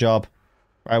good job.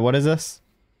 Right, what is this?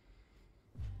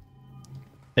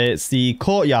 It's the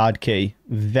courtyard key.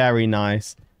 Very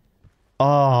nice.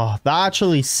 Oh, that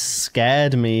actually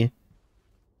scared me.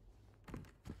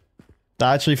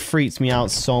 That actually freaks me out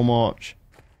so much.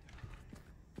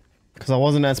 Because I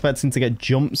wasn't expecting to get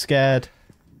jump scared.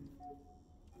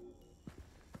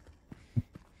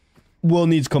 We'll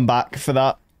need to come back for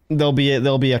that. There'll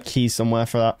be a key somewhere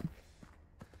for that.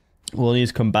 We'll need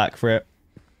to come back for it.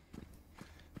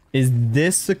 Is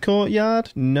this the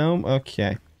courtyard? No?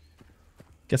 Okay.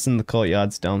 Guessing the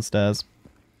courtyard's downstairs.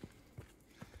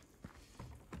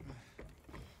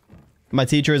 My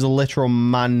teacher is a literal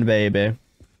man baby.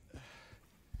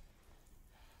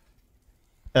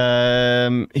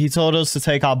 He told us to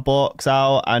take our books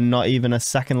out and not even a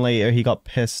second later he got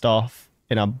pissed off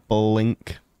in a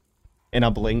blink. In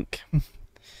a blink.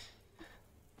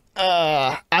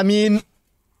 I mean,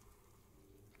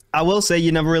 I will say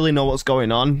you never really know what's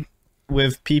going on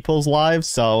with people's lives,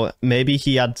 so maybe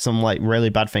he had some like really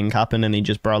bad thing happen and he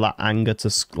just brought that anger to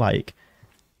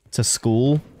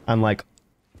school and like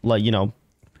you know,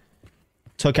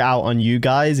 took it out on you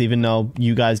guys even though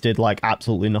you guys did like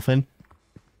absolutely nothing.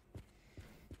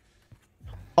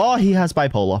 Oh, he has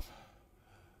bipolar.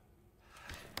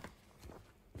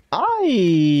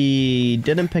 I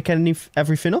didn't pick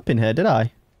everything up in here, did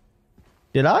I?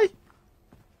 Did I?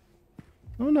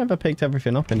 I never picked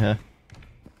everything up in here.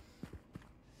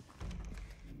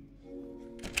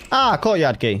 Ah,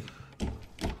 courtyard key.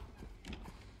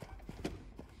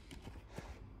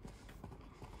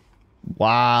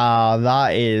 Wow,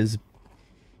 that is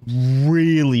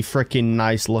really freaking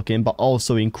nice looking, but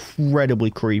also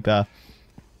incredibly creepy.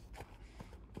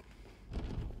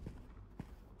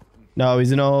 No,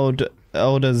 he's an old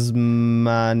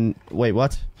man. Wait,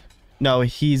 what? No,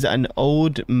 he's an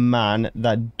old man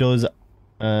that does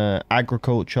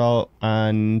agriculture,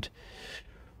 and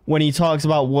when he talks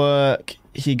about work,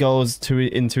 he goes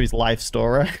into his life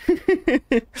story.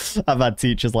 I've had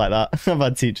teachers like that. I've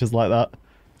had teachers like that.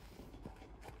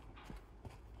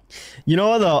 You know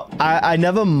what though? I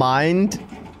never mind.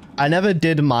 I never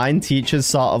did mind teachers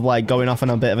sort of like going off on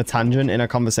a bit of a tangent in a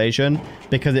conversation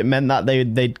because it meant that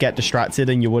they'd get distracted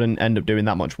and you wouldn't end up doing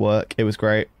that much work. It was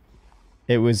great.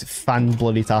 It was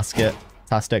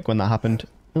fan-bloody-tastic when that happened.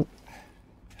 Oh.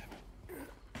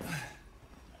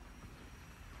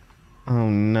 Oh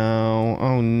no,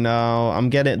 oh no. I'm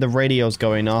getting, the radio's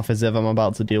going off as if I'm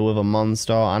about to deal with a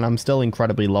monster, and I'm still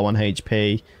incredibly low on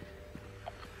HP.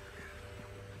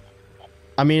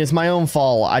 I mean, it's my own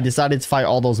fault. I decided to fight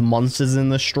all those monsters in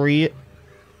the street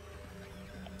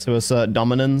to assert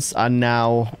dominance, and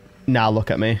now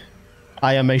look at me.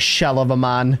 I am a shell of a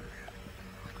man.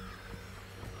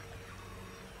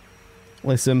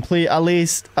 Listen, please, at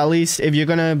least if you're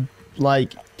gonna,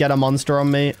 like, get a monster on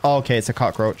me. Oh, okay, it's a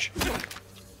cockroach.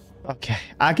 Okay,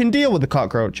 I can deal with the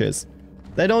cockroaches.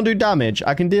 They don't do damage.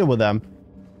 I can deal with them.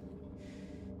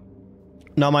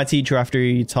 Not my teacher after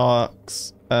he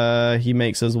talks. He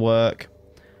makes us work.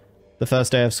 The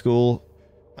first day of school,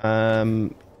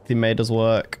 he made us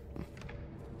work.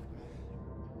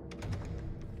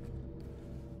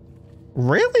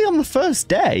 Really? On the first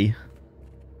day?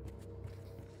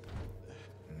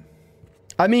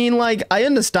 I mean, like, I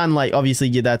understand, like, obviously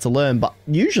you're there to learn, but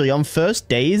usually on first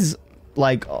days,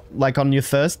 like on your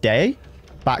first day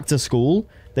back to school,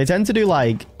 they tend to do,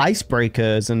 like,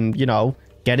 icebreakers and, you know,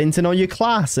 getting to know your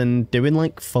class and doing,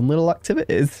 like, fun little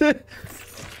activities.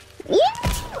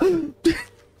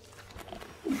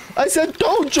 I said,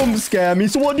 don't jump scare me,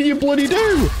 so what do you bloody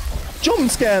do?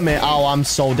 Jump scare me. Oh, I'm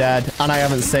so dead, and I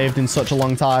haven't saved in such a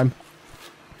long time.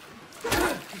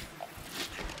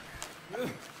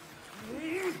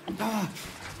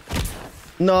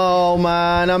 No,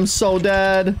 man, I'm so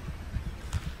dead.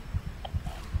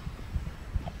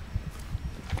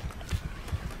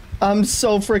 I'm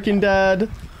so freaking dead.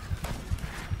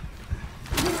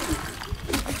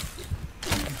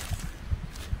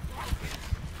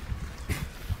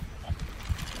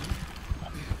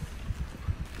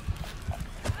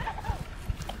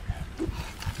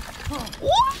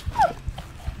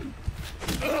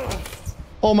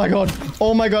 Oh my god.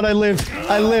 Oh my god, I live.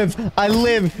 I live. I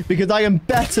live because I am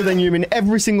better than you in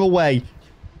every single way.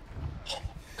 Oh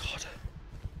my god.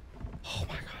 Oh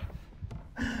my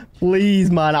god.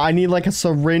 Please, man. I need like a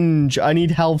syringe. I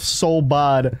need health so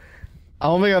bad. I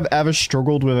don't think I've ever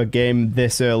struggled with a game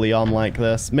this early on like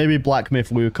this. Maybe Black Myth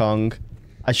Wukong.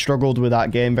 I struggled with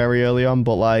that game very early on,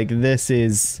 but like this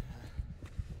is...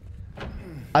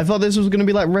 I thought this was going to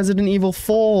be like Resident Evil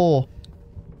 4.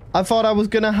 I thought I was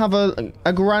going to have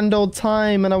a grand old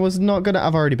time, and I was not going to...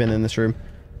 I've already been in this room.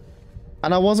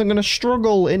 And I wasn't going to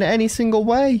struggle in any single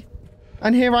way.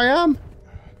 And here I am.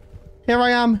 Here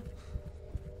I am.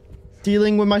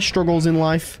 Dealing with my struggles in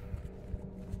life.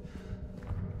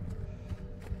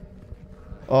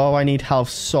 Oh, I need health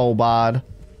so bad.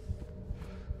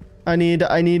 I need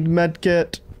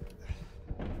medkit.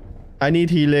 I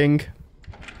need healing.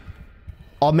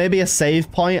 Or maybe a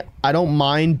save point. I don't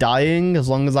mind dying as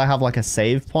long as I have like a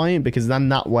save point, because then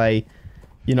that way,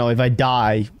 you know, if I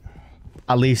die,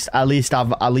 at least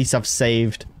I've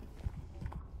saved.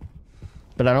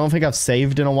 But I don't think I've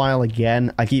saved in a while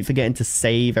again. I keep forgetting to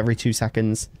save every 2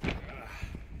 seconds.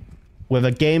 With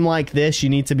a game like this, you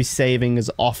need to be saving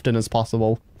as often as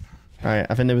possible. Alright,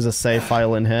 I think there was a save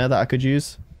file in here that I could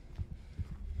use.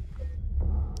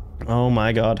 Oh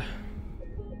my god.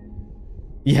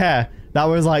 Yeah. That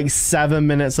was like 7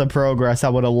 minutes of progress I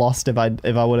would have lost if I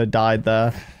would have died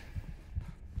there.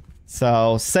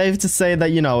 So, safe to say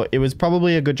that, you know, it was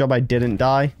probably a good job I didn't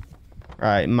die.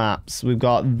 Right, maps. We've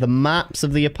got the maps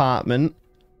of the apartment.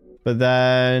 But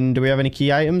then, do we have any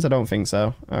key items? I don't think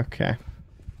so. Okay.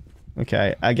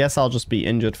 Okay, I guess I'll just be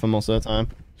injured for most of the time.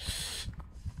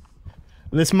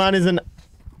 This man is an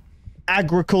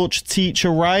agriculture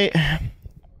teacher, right?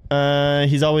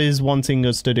 He's always wanting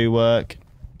us to do work.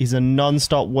 He's a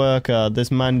non-stop worker. This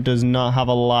man does not have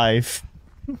a life.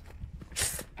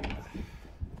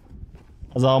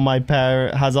 Has all my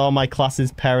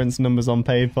class's parents' numbers on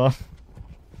paper.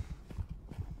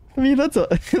 I mean,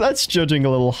 that's judging a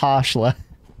little harshly.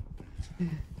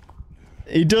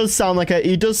 He does sound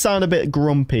a bit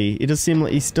grumpy. He does seem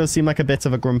like a bit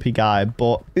of a grumpy guy,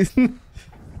 but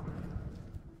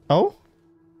oh?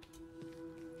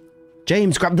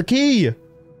 James, grab the key.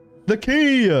 The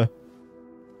key.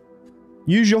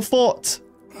 Use your foot.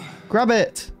 Grab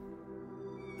it.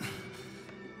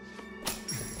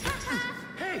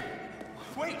 Hey!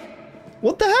 Wait!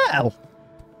 What the hell?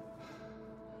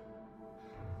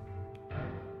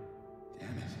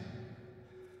 Damn it.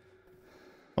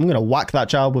 I'm gonna whack that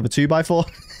child with a 2x4.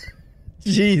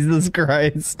 Jesus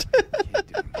Christ.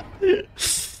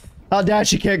 How dare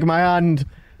she kick my hand?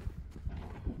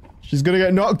 She's gonna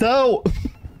get knocked out.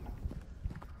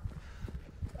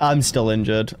 I'm still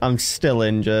injured. I'm still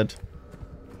injured.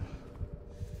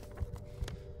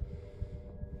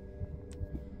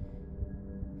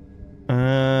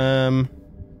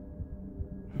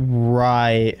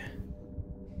 Right.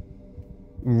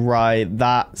 Right,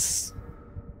 that's...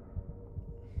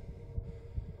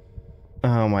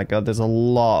 Oh my god, there's a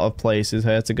lot of places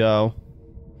here to go.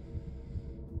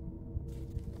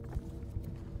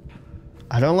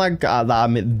 I don't like that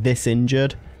I'm this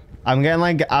injured. I'm getting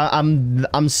like...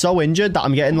 I'm so injured that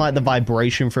I'm getting like the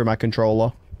vibration through my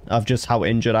controller of just how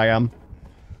injured I am.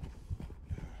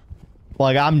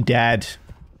 Like, I'm dead.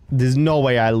 There's no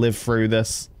way I live through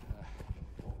this.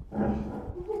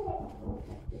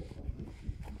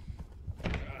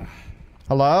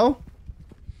 Hello?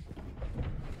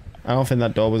 I don't think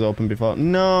that door was open before.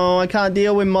 No, I can't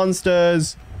deal with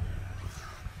monsters.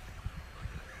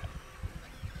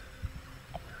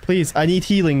 Please, I need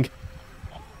healing.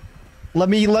 Let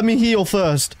me heal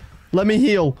first. Let me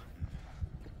heal.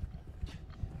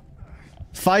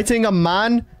 Fighting a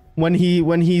man when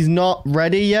he's not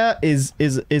ready yet is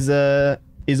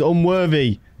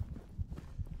unworthy.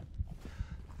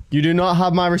 You do not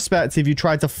have my respect if you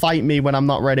try to fight me when I'm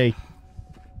not ready.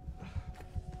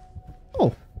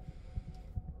 Oh.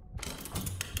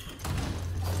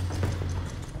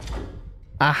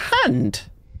 A hand.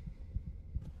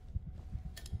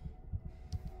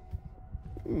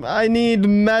 I need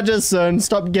medicine.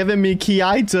 Stop giving me key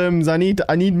items. I need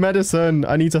medicine.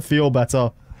 I need to feel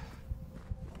better.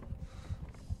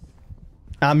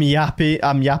 I'm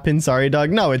yapping. Sorry,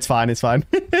 dog. No, it's fine. It's fine.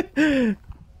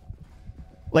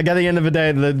 Like, at the end of the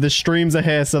day, the streams are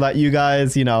here so that you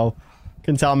guys, you know,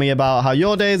 can tell me about how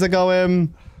your days are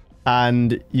going.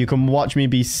 And you can watch me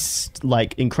be,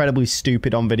 like, incredibly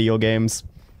stupid on video games.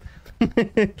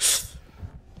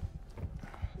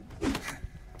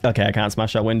 Okay, I can't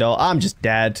smash that window. I'm just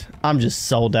dead. I'm just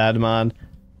so dead, man.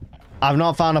 I've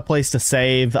not found a place to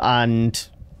save, and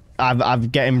I'm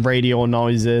getting radio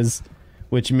noises,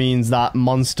 which means that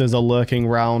monsters are lurking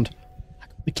around. I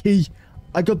got the key.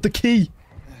 I got the key.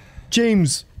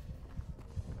 James.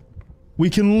 We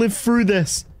can live through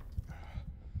this.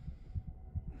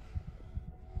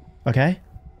 Okay.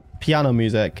 Piano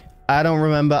music. I don't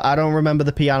remember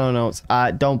the piano notes.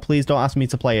 Please don't ask me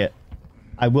to play it.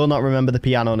 I will not remember the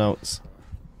piano notes.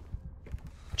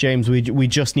 James, we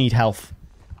just need health.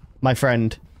 My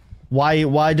friend.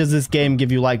 Why does this game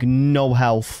give you, like, no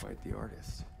health? Quite the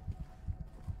artist.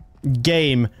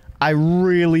 Game, I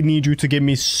really need you to give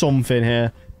me something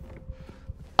here.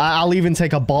 I'll even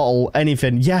take a bottle.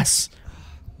 Anything. Yes!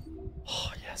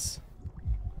 Oh, yes.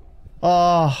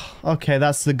 Oh, okay,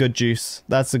 that's the good juice.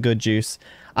 That's the good juice.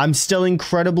 I'm still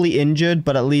incredibly injured,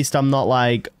 but at least I'm not,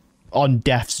 like, on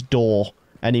death's door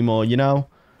anymore, you know?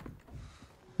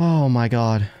 Oh my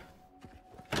god.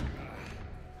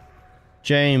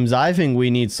 James, I think we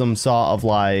need some sort of,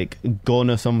 like, gun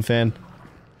or something.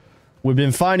 We've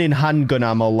been finding handgun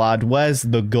ammo, lad. Where's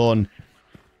the gun?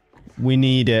 We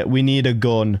need it. We need a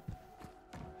gun.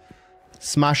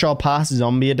 Smash or Pass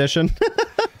Zombie Edition.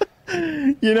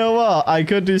 You know what? I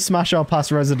could do Smash or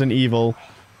Pass Resident Evil.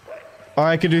 Or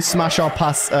I could do Smash or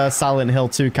Pass Silent Hill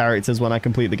 2 characters when I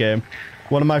complete the game.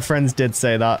 One of my friends did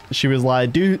say that. She was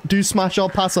like, do Smash or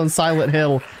Pass on Silent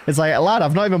Hill. It's like, lad,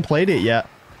 I've not even played it yet.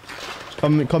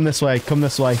 Come this way. Come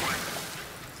this way.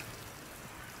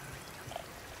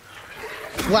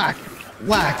 Whack.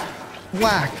 Whack.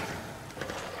 Whack.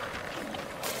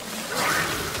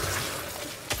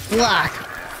 Whack.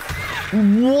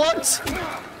 What?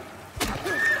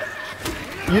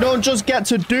 You don't just get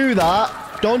to do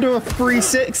that. Don't do a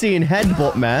 360 and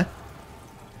headbutt me.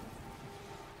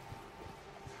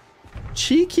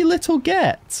 Cheeky little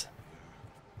get.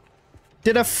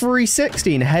 Did a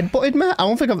 360 and headbutted me? I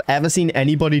don't think I've ever seen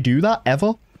anybody do that,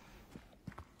 ever.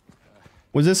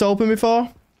 Was this open before?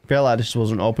 I feel like this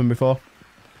wasn't open before.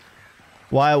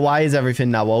 Why is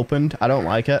everything now opened? I don't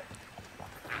like it.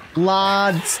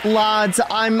 Lads,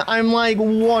 I'm like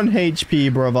 1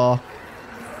 HP, brother.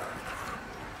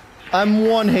 I'm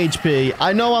 1 HP.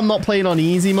 I know I'm not playing on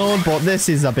easy mode, but this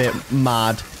is a bit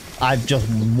mad. I've just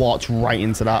walked right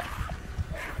into that.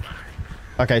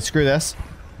 Okay, screw this.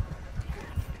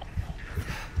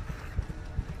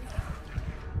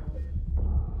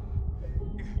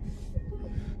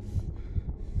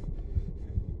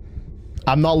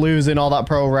 I'm not losing all that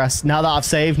progress. Now that I've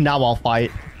saved, now I'll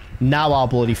fight. Now I'll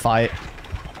bloody fight.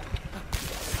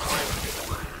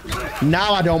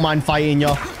 Now I don't mind fighting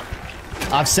you.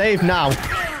 I've saved now.